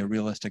not really a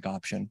realistic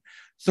option.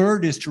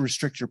 Third is to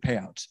restrict your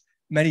payouts.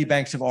 Many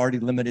banks have already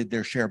limited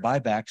their share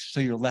buybacks, so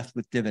you're left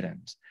with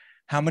dividends.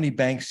 How many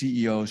bank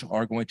CEOs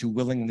are going to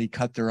willingly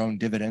cut their own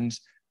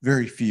dividends?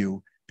 Very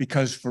few,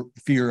 because for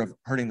fear of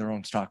hurting their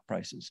own stock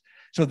prices.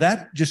 So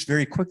that just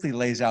very quickly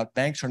lays out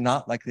banks are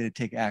not likely to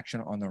take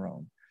action on their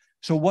own.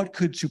 So what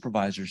could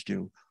supervisors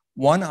do?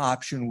 One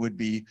option would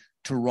be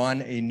to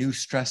run a new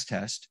stress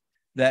test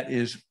that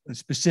is a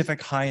specific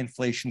high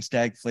inflation,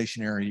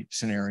 stagflationary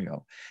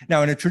scenario.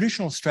 Now, in a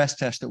traditional stress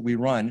test that we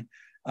run,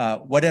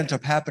 what ends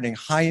up happening,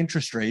 high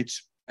interest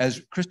rates,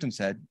 as Kristin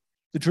said,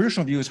 the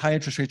traditional view is high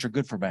interest rates are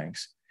good for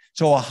banks.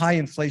 So a high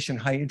inflation,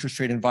 high interest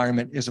rate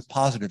environment is a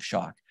positive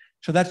shock.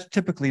 So that's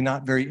typically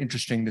not very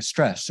interesting to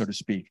stress, so to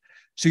speak.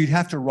 So you'd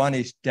have to run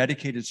a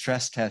dedicated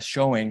stress test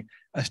showing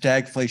a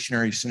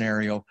stagflationary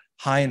scenario,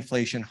 high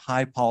inflation,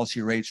 high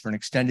policy rates for an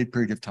extended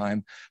period of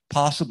time,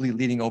 possibly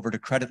leading over to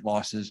credit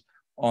losses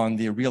on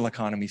the real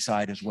economy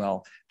side as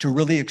well, to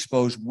really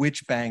expose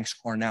which banks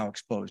are now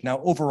exposed. Now,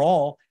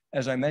 overall,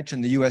 as I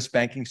mentioned, the US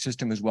banking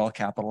system is well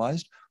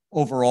capitalized.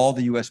 Overall,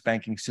 the US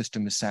banking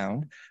system is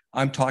sound.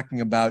 I'm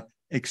talking about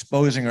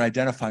exposing or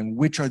identifying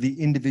which are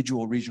the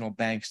individual regional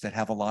banks that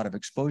have a lot of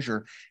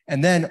exposure,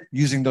 and then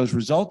using those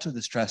results of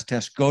the stress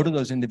test, go to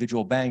those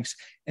individual banks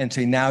and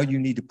say, now you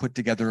need to put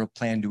together a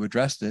plan to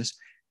address this.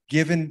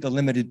 Given the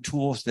limited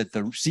tools that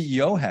the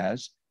CEO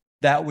has,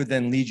 that would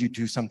then lead you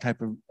to some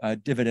type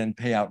of dividend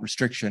payout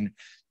restriction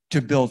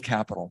to build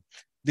capital.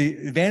 The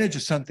advantage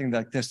of something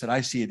like this that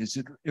I see it is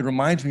it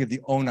reminds me of the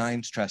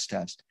 2009 stress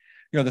test.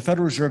 The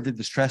Federal Reserve did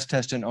the stress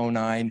test in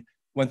 2009.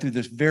 went through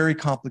this very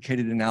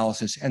complicated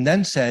analysis, and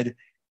then said,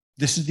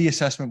 this is the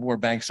assessment of where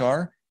banks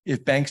are.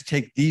 If banks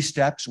take these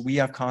steps, we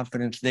have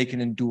confidence they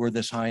can endure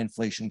this high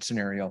inflation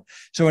scenario.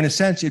 So in a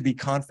sense, it'd be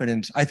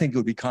confidence. I think it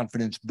would be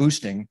confidence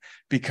boosting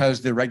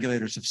because the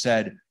regulators have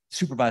said,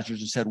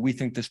 supervisors have said, we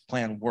think this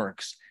plan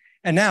works.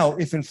 And now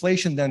if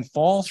inflation then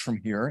falls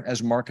from here,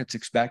 as markets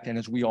expect, and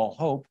as we all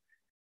hope,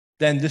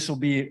 then this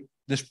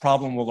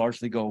problem will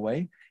largely go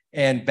away.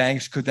 And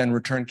banks could then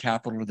return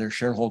capital to their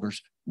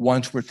shareholders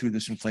once we're through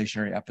this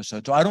inflationary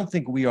episode. So I don't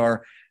think we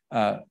are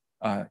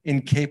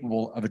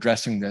incapable of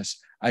addressing this.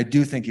 I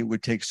do think it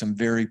would take some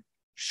very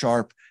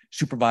sharp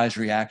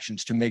supervisory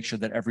actions to make sure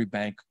that every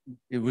bank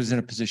was in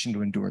a position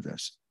to endure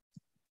this.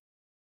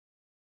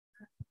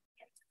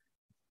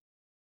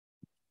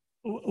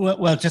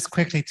 Well, just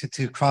quickly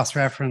to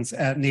cross-reference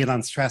Neel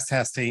on stress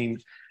testing.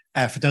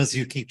 For those of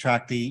you who keep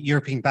track, the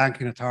European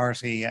Banking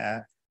Authority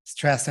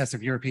stress test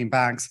of European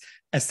banks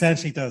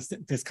essentially does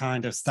this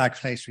kind of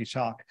stagflationary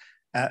shock.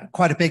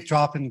 Quite a big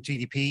drop in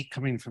GDP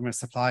coming from a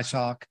supply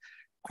shock,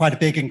 quite a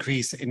big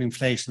increase in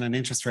inflation and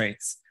interest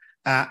rates.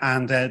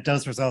 And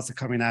those results are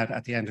coming out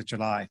at the end of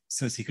July.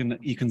 So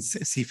you can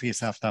see for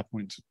yourself at that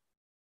point.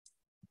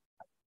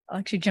 I'll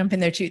actually jump in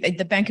there too.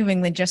 The Bank of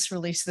England just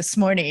released this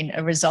morning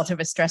a result of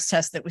a stress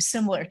test that was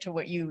similar to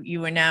what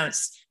you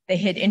announced. They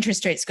hit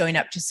interest rates going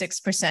up to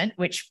 6%,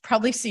 which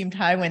probably seemed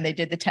high when they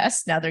did the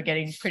test. Now they're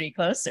getting pretty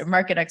close. Their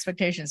market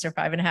expectations are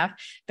 5.5%,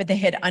 but they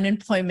hit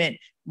unemployment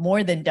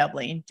more than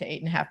doubling to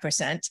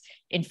 8.5%,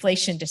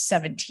 inflation to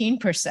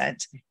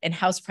 17%, and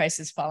house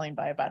prices falling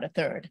by about a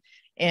third.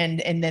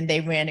 And then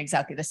they ran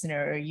exactly the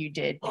scenario you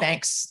did.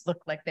 Banks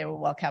look like they were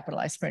well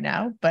capitalized for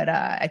now, but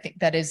I think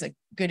that is a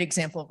good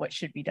example of what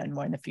should be done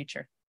more in the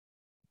future.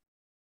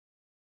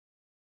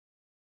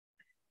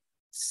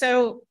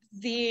 So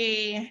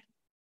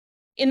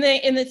in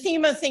the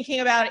theme of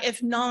thinking about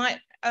if not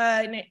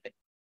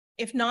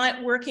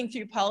working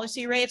through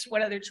policy rates,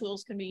 what other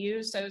tools can be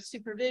used? So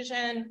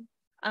supervision.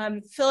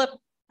 Philip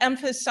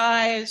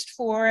emphasized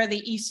for the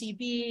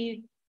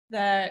ECB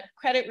the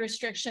credit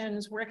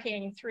restrictions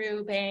working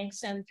through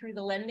banks and through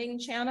the lending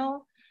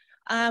channel.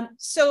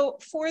 So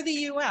for the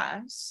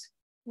US,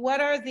 what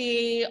are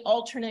the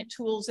alternate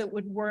tools that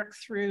would work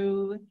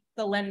through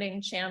the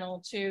lending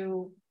channel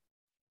to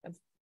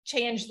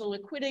change the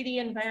liquidity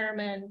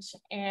environment?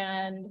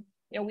 And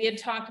we had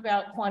talked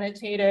about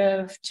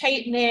quantitative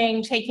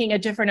tightening, taking a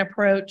different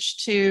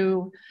approach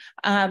to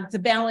the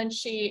balance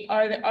sheet.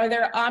 Are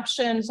there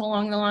options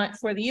along the line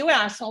for the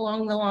US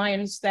along the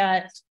lines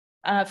that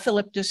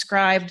Philip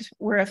described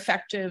were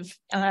effective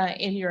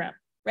in Europe,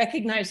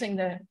 recognizing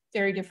the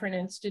very different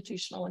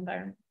institutional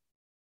environment?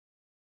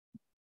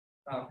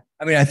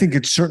 I mean, I think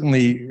it's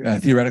certainly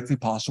theoretically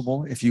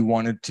possible. If you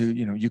wanted to,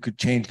 you could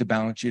change the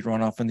balance sheet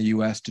runoff in the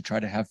US to try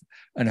to have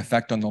an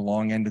effect on the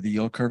long end of the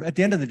yield curve. At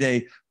the end of the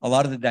day, a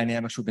lot of the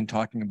dynamics we've been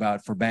talking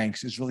about for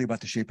banks is really about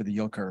the shape of the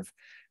yield curve.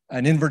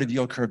 An inverted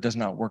yield curve does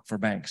not work for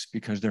banks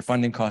because their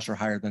funding costs are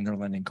higher than their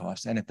lending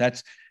costs. And if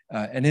that's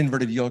an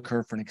inverted yield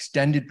curve for an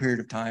extended period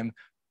of time,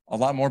 a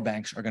lot more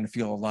banks are going to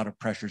feel a lot of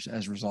pressures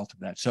as a result of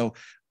that. So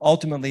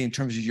ultimately, in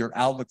terms of your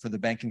outlook for the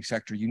banking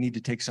sector, you need to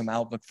take some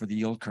outlook for the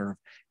yield curve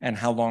and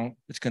how long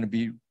it's going to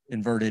be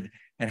inverted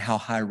and how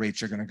high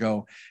rates are going to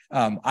go.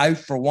 I,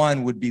 for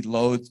one, would be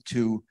loath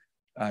to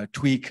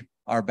tweak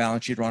our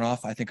balance sheet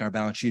runoff. I think our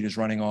balance sheet is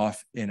running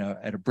off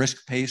at a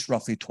brisk pace,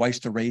 roughly twice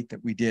the rate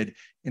that we did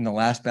in the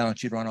last balance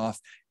sheet runoff.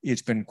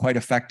 It's been quite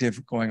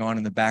effective going on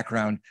in the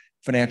background.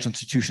 Financial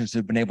institutions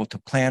have been able to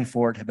plan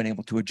for it, have been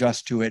able to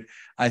adjust to it.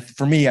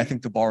 For me, I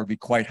think the bar would be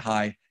quite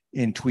high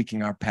in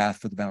tweaking our path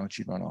for the balance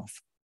sheet runoff.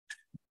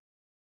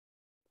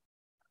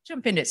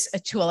 Jump in. It's a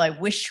tool I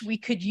wish we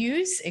could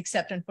use,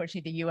 except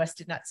unfortunately the US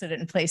did not set it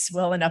in place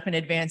well enough in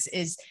advance,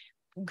 is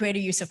greater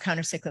use of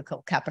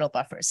countercyclical capital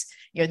buffers.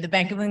 The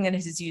Bank of England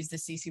has used the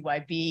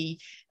CCYB.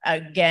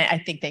 Again, I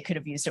think they could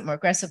have used it more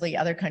aggressively.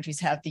 Other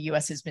countries have. The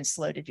US has been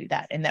slow to do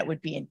that. And that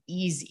would be an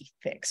easy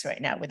fix right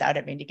now without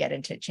having to get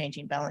into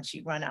changing balance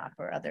sheet runoff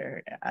or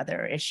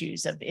other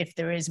issues of if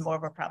there is more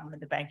of a problem in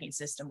the banking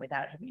system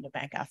without having to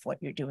bank off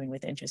what you're doing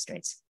with interest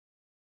rates.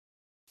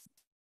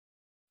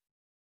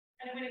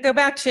 I'm going to go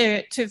back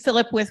to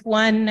Philip with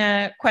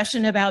one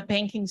question about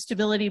banking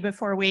stability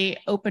before we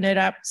open it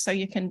up so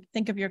you can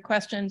think of your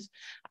questions.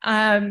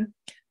 One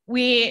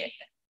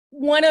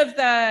of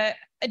the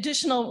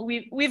additional,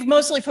 we've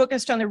mostly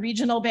focused on the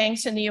regional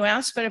banks in the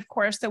US, but of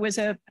course there was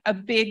a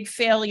big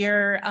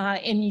failure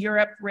in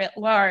Europe writ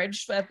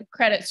large,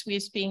 Credit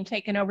Suisse being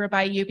taken over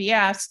by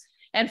UBS.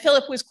 And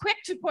Philip was quick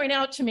to point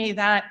out to me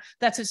that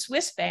that's a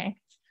Swiss bank.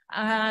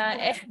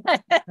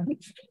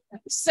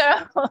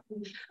 So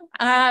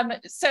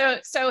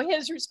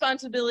his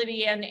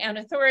responsibility and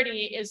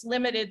authority is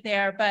limited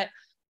there, but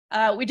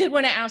we did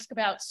want to ask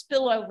about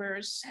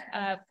spillovers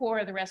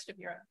for the rest of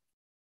Europe.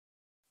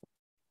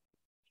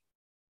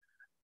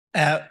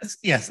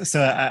 Yes,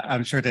 so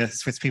I'm sure the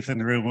Swiss people in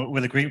the room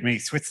will agree with me.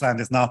 Switzerland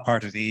is not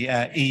part of the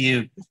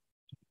EU.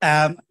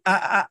 And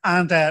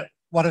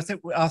what I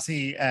think,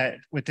 obviously,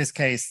 with this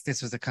case,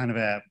 this was a kind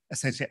of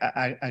essentially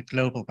a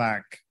global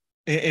bank.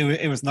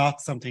 It was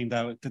not something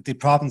that the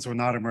problems were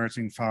not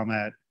emerging from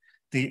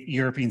the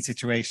European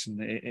situation.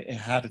 It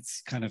had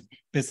its kind of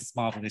business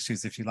model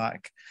issues, if you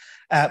like.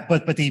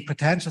 But the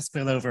potential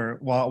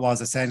spillover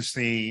was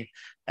essentially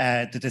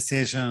the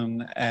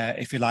decision,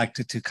 if you like,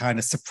 to kind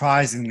of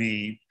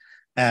surprisingly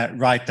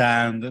write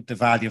down the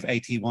value of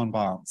AT1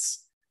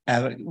 bonds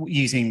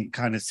using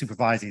kind of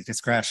supervisory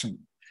discretion.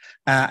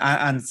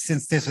 And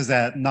since this was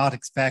not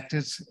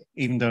expected,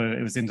 even though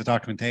it was in the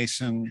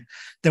documentation,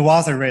 there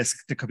was a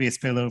risk there could be a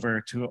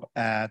spillover to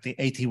the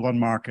AT1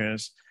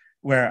 market,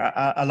 where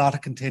a lot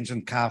of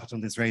contingent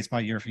capital is raised by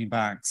European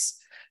banks.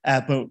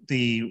 But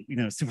the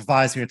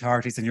supervisory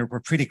authorities in Europe were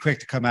pretty quick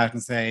to come out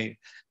and say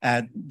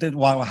that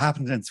what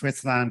happened in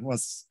Switzerland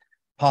was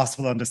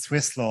possible under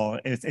Swiss law.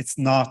 It's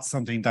not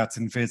something that's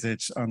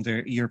envisaged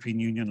under European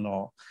Union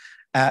law.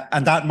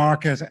 And that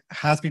market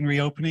has been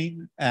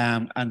reopening,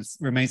 and it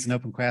remains an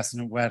open question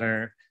of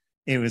whether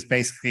it was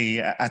basically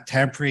a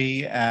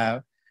temporary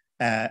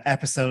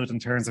episode in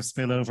terms of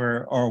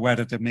spillover, or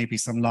whether there may be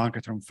some longer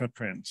term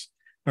footprint.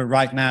 But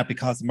right now,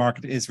 because the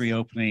market is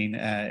reopening,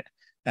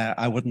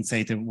 I wouldn't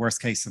say the worst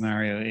case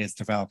scenario is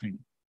developing.